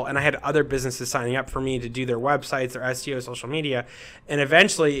example. And I had other businesses signing up for me to do their websites, their SEO, social media. And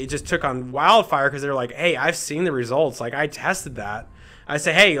eventually it just took on wildfire because they're like, hey, I've seen the results. I tested that. I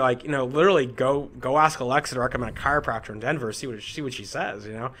say, hey, literally go ask Alexa to recommend a chiropractor in Denver, see what she says,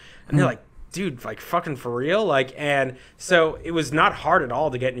 And they're like, dude, fucking for real? And so it was not hard at all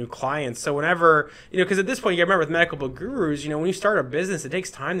to get new clients. So whenever, because at this point, you got to remember with Medical Bill Gurus, when you start a business, it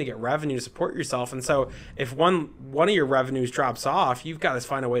takes time to get revenue to support yourself. And so if one of your revenues drops off, you've got to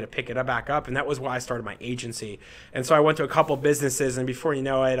find a way to pick it back up. And that was why I started my agency. And so I went to a couple businesses, and before you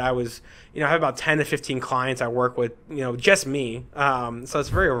know it, I was, I have about 10 to 15 clients I work with, just me. So it's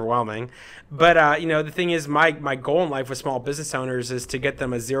very overwhelming. But, the thing is, my goal in life with small business owners is to get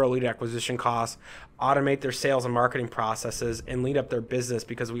them a zero lead acquisition costs, automate their sales and marketing processes, and lead up their business,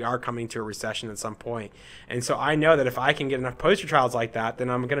 because we are coming to a recession at some point. And so I know that if I can get enough poster trials like that, then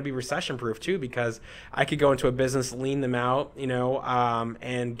I'm going to be recession proof too, because I could go into a business, lean them out,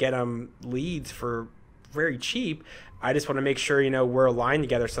 and get them leads for very cheap. I just want to make sure, we're aligned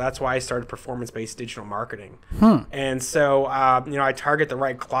together. So that's why I started performance-based digital marketing. And so, I target the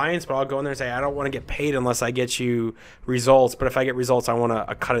right clients, but I'll go in there and say, I don't want to get paid unless I get you results. But if I get results, I want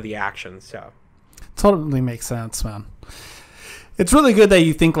a cut of the action. So totally makes sense, man. It's really good that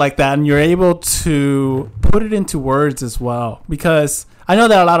you think like that and you're able to put it into words as well. Because I know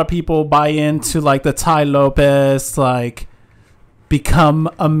that a lot of people buy into the Tai Lopez, become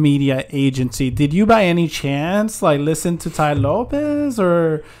a media agency. Did you by any chance listen to Tai Lopez,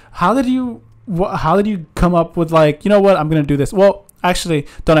 or how did you come up with you know what, I'm gonna do this? Well, actually,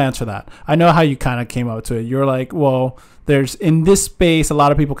 don't answer that. I know how you kind of came up to it. You're like, well, there's in this space a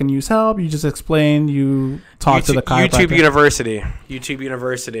lot of people can use help. You just explain. You talk to the chiropractor. YouTube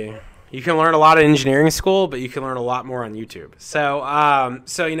University. You can learn a lot in engineering school, but you can learn a lot more on YouTube.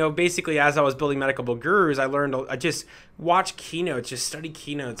 So basically, as I was building Medical Bill Gurus, I just watched keynotes, just study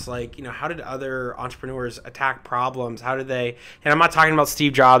keynotes, like, how did other entrepreneurs attack problems? How did they? And I'm not talking about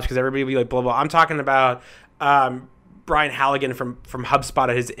Steve Jobs because everybody will be like blah blah. I'm talking about Brian Halligan from HubSpot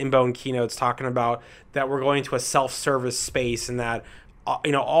at his Inbone keynotes, talking about that we're going to a self-service space and that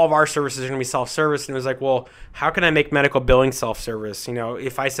all of our services are going to be self-service. And it was like, well, how can I make medical billing self-service?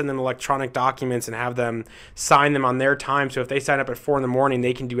 If I send them electronic documents and have them sign them on their time, so if they sign up at 4 a.m,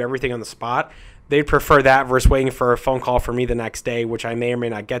 they can do everything on the spot. They'd prefer that versus waiting for a phone call from me the next day, which I may or may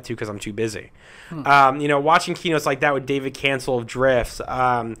not get to because I'm too busy. Watching keynotes like that with David Cancel of Drifts,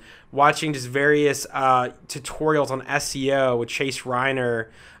 watching just various tutorials on SEO with Chase Reiner,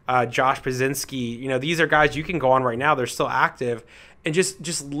 Josh Pazinski. These are guys you can go on right now. They're still active. And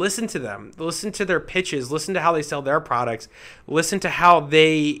just listen to them. Listen to their pitches. Listen to how they sell their products. Listen to how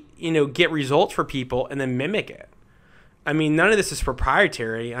they, get results for people and then mimic it. I mean, none of this is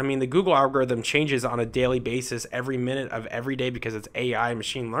proprietary. I mean, the Google algorithm changes on a daily basis every minute of every day because it's AI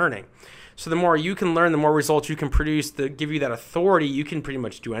machine learning. So the more you can learn, the more results you can produce that give you that authority, you can pretty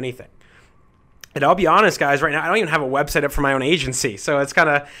much do anything. And I'll be honest, guys, right now, I don't even have a website up for my own agency. So it's kind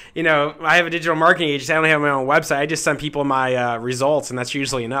of, I have a digital marketing agency. I don't have my own website. I just send people my results, and that's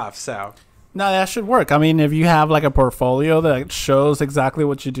usually enough. So no, that should work. I mean, if you have like a portfolio that shows exactly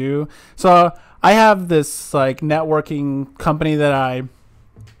what you do. So I have this like networking company that I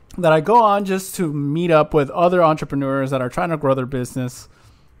go on just to meet up with other entrepreneurs that are trying to grow their business.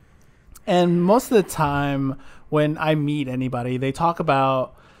 And most of the time when I meet anybody, they talk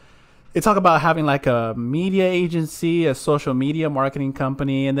about having like a media agency, a social media marketing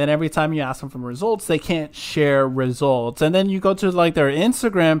company, and then every time you ask them for results, they can't share results. And then you go to like their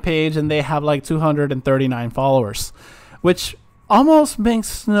Instagram page and they have like 239 followers, which almost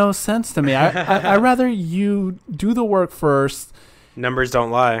makes no sense to me. I rather you do the work first. Numbers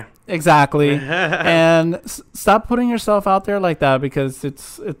don't lie. Exactly. And stop putting yourself out there like that because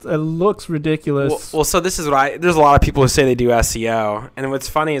it looks ridiculous. Well, so this is there's a lot of people who say they do SEO. And what's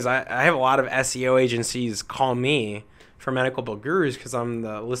funny is I have a lot of SEO agencies call me for Medical Bill Gurus because I'm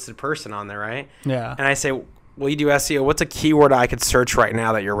the listed person on there, right? Yeah. And I say, well, you do SEO. What's a keyword I could search right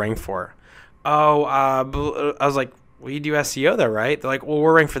now that you're ranked for? I was like, well, you do SEO though, right? They're like, well,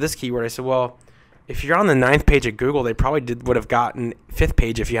 we're ranked for this keyword. I said, well, if you're on the 9th page of Google, they probably would have gotten 5th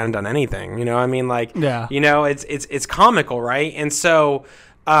page if you hadn't done anything. I mean, like, yeah. It's comical, right? And so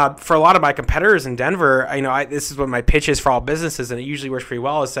for a lot of my competitors in Denver, this is what my pitch is for all businesses, and it usually works pretty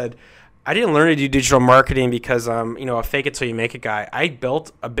well. I said, I didn't learn to do digital marketing because a fake it till you make it guy. I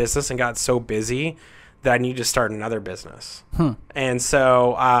built a business and got so busy that I need to start another business. And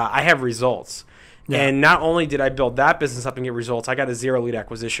so I have results. Yeah. And not only did I build that business up and get results, I got a 0 lead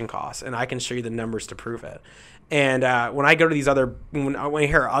acquisition cost, and I can show you the numbers to prove it. And when I go to these when I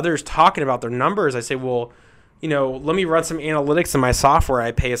hear others talking about their numbers, I say, well, let me run some analytics in my software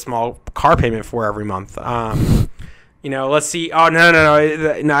I pay a small car payment for every month. Let's see. Oh, no,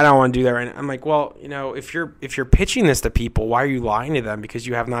 I don't want to do that right now. I'm like, well, if you're pitching this to people, why are you lying to them? Because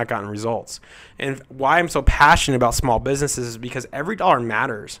you have not gotten results. And why I'm so passionate about small businesses is because every dollar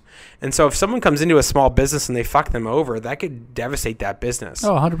matters. And so if someone comes into a small business and they fuck them over, that could devastate that business.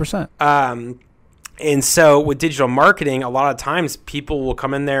 Oh, 100%. And so with digital marketing, a lot of times people will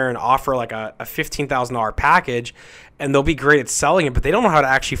come in there and offer like a $15,000 package, and they'll be great at selling it, but they don't know how to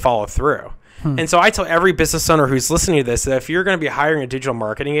actually follow through. And so I tell every business owner who's listening to this that if you're going to be hiring a digital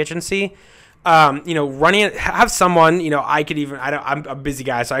marketing agency, running it, have someone, I'm a busy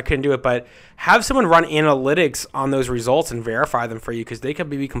guy, so I couldn't do it, but have someone run analytics on those results and verify them for you because they could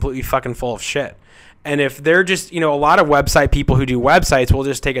be completely fucking full of shit. And if they're just, a lot of website people who do websites will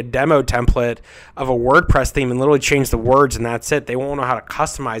just take a demo template of a WordPress theme and literally change the words and that's it. They won't know how to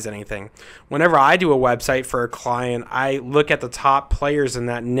customize anything. Whenever I do a website for a client, I look at the top players in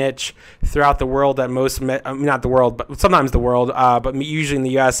that niche throughout the world not the world, but sometimes the world, but usually in the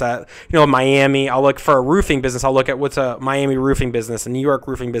U.S., Miami. I'll look for a roofing business. I'll look at what's a Miami roofing business, a New York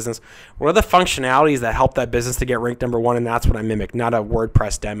roofing business. What are the functionalities that help that business to get ranked number one? And that's what I mimic, not a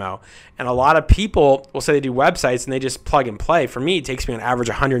WordPress demo. And a lot of people will say they do websites and they just plug and play. For me, it takes me on average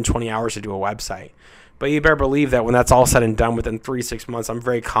 120 hours to do a website. But you better believe that when that's all said and done within 3-6 months, I'm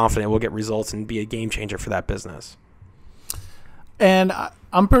very confident we'll get results and be a game changer for that business. And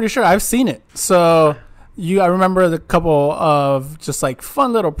I'm pretty sure I've seen it. So I remember the couple of just like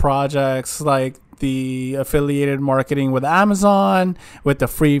fun little projects like the affiliated marketing with Amazon, with the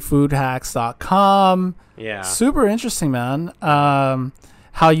freefoodhacks.com. Yeah. Super interesting, man.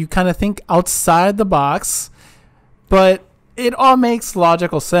 How you kind of think outside the box, but it all makes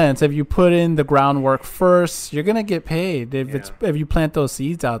logical sense. If you put in the groundwork first, you're gonna get paid. If you plant those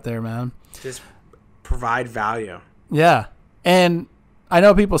seeds out there, man. Just provide value. Yeah, and I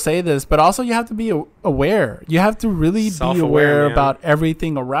know people say this, but also you have to be aware. You have to really be aware about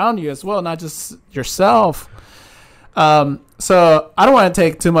everything around you as well, not just yourself. So I don't want to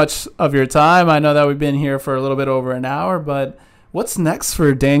take too much of your time. I know that we've been here for a little bit over an hour, but what's next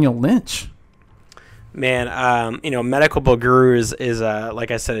for Daniel Lynch? Man, Medical Bill Gurus is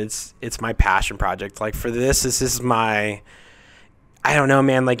like I said, it's my passion project. Like for this is my, I don't know,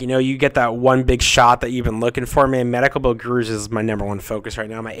 man. Like, you get that one big shot that you've been looking for, man. Medical Bill Gurus is my number one focus right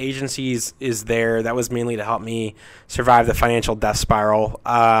now. My agency is there. That was mainly to help me survive the financial death spiral.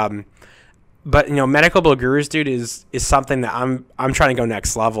 But Medical Bill Gurus, dude, is something that I'm trying to go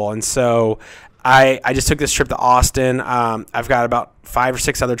next level. And so I just took this trip to Austin. I've got about 5 or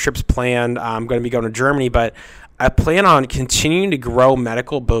 6 other trips planned. I'm going to be going to Germany, but I plan on continuing to grow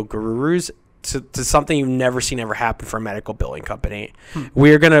Medical Bill Gurus to something you've never seen ever happen for a medical billing company.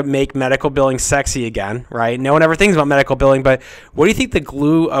 We're going to make medical billing sexy again, right? No one ever thinks about medical billing, but what do you think the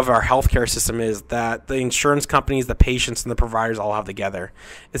glue of our healthcare system is that the insurance companies, the patients, and the providers all have together?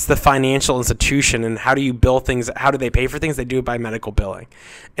 It's the financial institution, and how do you bill things? How do they pay for things? They do it by medical billing.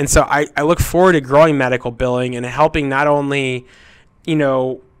 And so I look forward to growing medical billing and helping not only,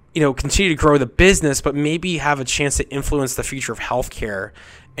 continue to grow the business, but maybe have a chance to influence the future of healthcare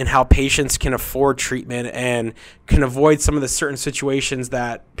and how patients can afford treatment and can avoid some of the certain situations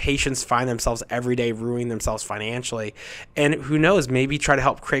that patients find themselves every day ruining themselves financially. And who knows, maybe try to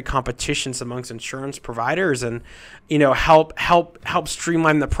help create competitions amongst insurance providers and, help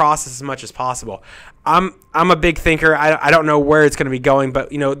streamline the process as much as possible. I'm a big thinker. I don't know where it's going to be going,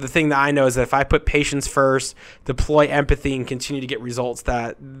 but the thing that I know is that if I put patients first, deploy empathy, and continue to get results,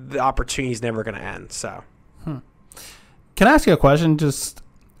 that the opportunity is never going to end. So, Can I ask you a question? Just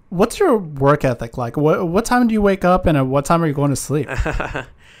what's your work ethic like? What time do you wake up, and at what time are you going to sleep?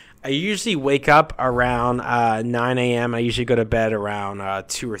 I usually wake up around 9 a.m. I usually go to bed around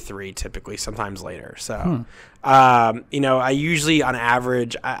 2 or 3, typically, sometimes later. So, I usually, on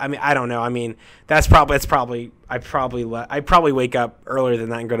average, I don't know. I mean, I probably wake up earlier than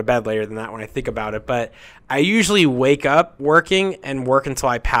that and go to bed later than that when I think about it. But I usually wake up working and work until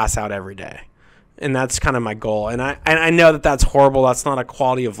I pass out every day. And that's kind of my goal. And I know that that's horrible. That's not a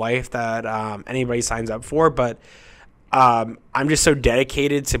quality of life that anybody signs up for. But I'm just so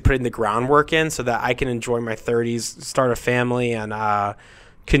dedicated to putting the groundwork in so that I can enjoy my 30s, start a family, and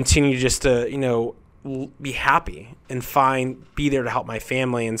continue just to, be happy and be there to help my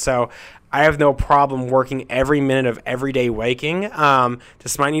family. And so I have no problem working every minute of everyday waking.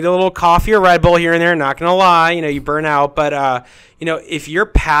 Just might need a little coffee or Red Bull here and there. Not going to lie, you burn out. But, if you're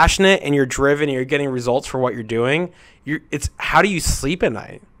passionate and you're driven and you're getting results for what you're doing, it's how do you sleep at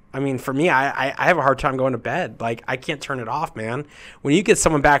night? I mean, for me, I have a hard time going to bed. Like, I can't turn it off, man. When you get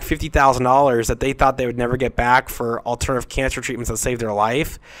someone back $50,000 that they thought they would never get back for alternative cancer treatments that saved their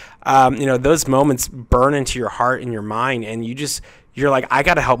life, those moments burn into your heart and your mind, and you're like, I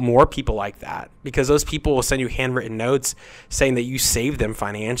got to help more people like that, because those people will send you handwritten notes saying that you saved them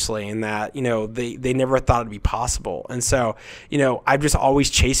financially and that, they never thought it'd be possible. And so, I'm just always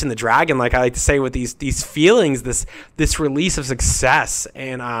chasing the dragon, like I like to say, with these feelings, this release of success,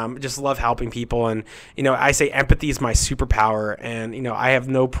 and just love helping people. And, I say empathy is my superpower, and, I have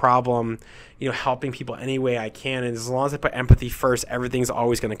no problem, helping people any way I can. And as long as I put empathy first, everything's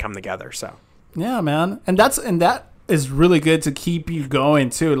always going to come together. So, yeah, man. And that is really good to keep you going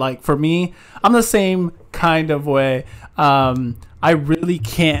too. Like for me, I'm the same kind of way. I really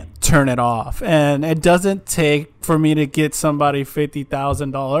can't turn it off, and it doesn't take for me to get somebody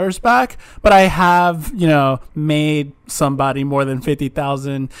 $50,000 back, but I have, made somebody more than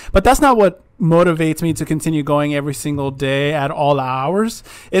 $50,000, but that's not what motivates me to continue going every single day at all hours.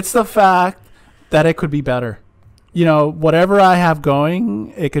 It's the fact that it could be better. Whatever I have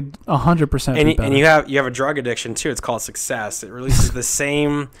going, it could 100% be better. And you have a drug addiction too. It's called success. It releases the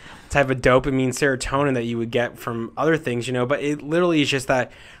same type of dopamine, serotonin that you would get from other things, but it literally is just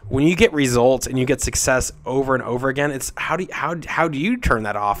that when you get results and you get success over and over again, it's how do you turn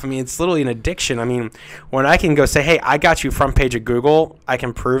that off? I mean, it's literally an addiction. I mean, when I can go say, hey, I got you front page of Google, I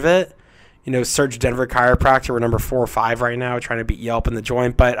can prove it. Search Denver chiropractor. We're number 4 or 5 right now, trying to beat Yelp in the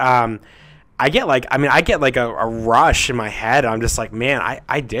joint. But I get like a rush in my head. I'm just like, man,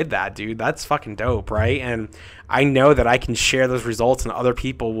 I did that, dude. That's fucking dope, right? And I know that I can share those results and other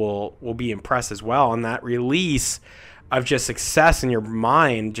people will be impressed as well. And that release of just success in your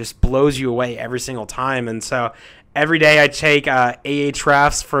mind just blows you away every single time. And so every day I take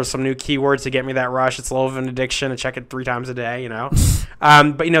Ahrefs for some new keywords to get me that rush. It's a little of an addiction. I check it 3 times a day,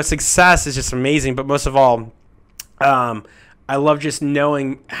 But, success is just amazing. But most of all, I love just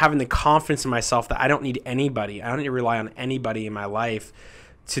having the confidence in myself that I don't need anybody. I don't need to rely on anybody in my life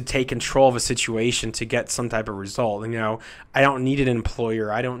to take control of a situation to get some type of result. I don't need an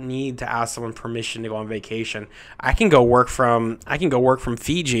employer. I don't need to ask someone permission to go on vacation. I can go work from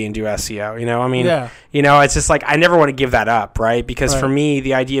Fiji and do SEO. It's just like I never want to give that up, right? Because for me,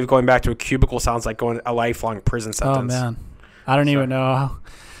 the idea of going back to a cubicle sounds like going a lifelong prison sentence. Oh man, I don't even know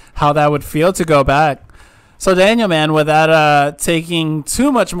how that would feel to go back. So Daniel, man, without taking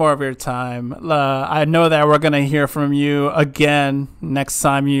too much more of your time, I know that we're going to hear from you again next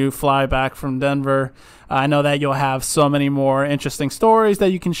time you fly back from Denver. I know that you'll have so many more interesting stories that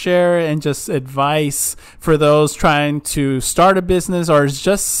you can share and just advice for those trying to start a business or is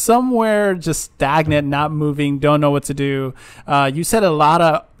just somewhere just stagnant, not moving, don't know what to do. You said a lot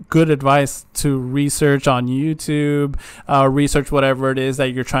of good advice to research on YouTube, research whatever it is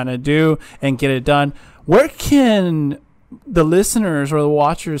that you're trying to do and get it done. Where can the listeners or the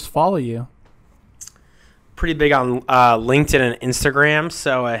watchers follow you? Pretty big on LinkedIn and Instagram.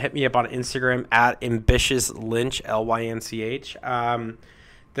 So hit me up on Instagram at AmbitiousLynch, Lynch.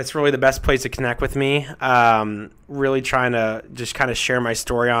 That's really the best place to connect with me. Really trying to just kind of share my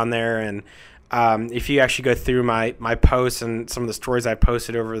story on there. And if you actually go through my posts and some of the stories I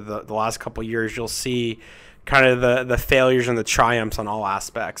posted over the last couple of years, you'll see kind of the failures and the triumphs on all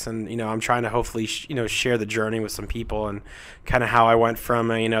aspects. And, I'm trying to hopefully, share the journey with some people and kind of how I went from,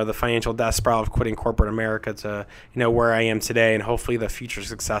 the financial death spiral of quitting corporate America to, where I am today and hopefully the future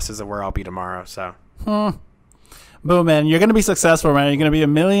successes of where I'll be tomorrow. So. Boom, man. You're going to be successful, man. You're going to be a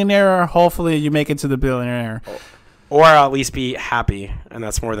millionaire. Hopefully you make it to the billionaire. Or I'll at least be happy. And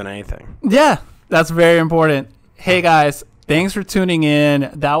that's more than anything. Yeah, that's very important. Hey, guys. Thanks for tuning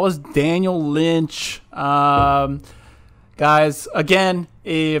in. That was Daniel Lynch. Guys, again,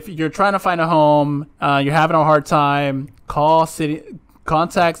 if you're trying to find a home, you're having a hard time, contact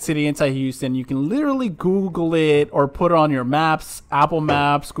City Insight Houston. You can literally Google it or put it on your maps, Apple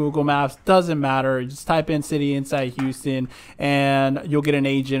Maps, Google Maps, doesn't matter. Just type in City Insight Houston and you'll get an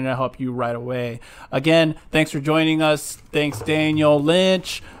agent to help you right away. Again, thanks for joining us. Thanks, Daniel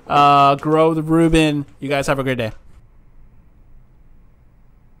Lynch. Grow the Reuben. You guys have a great day.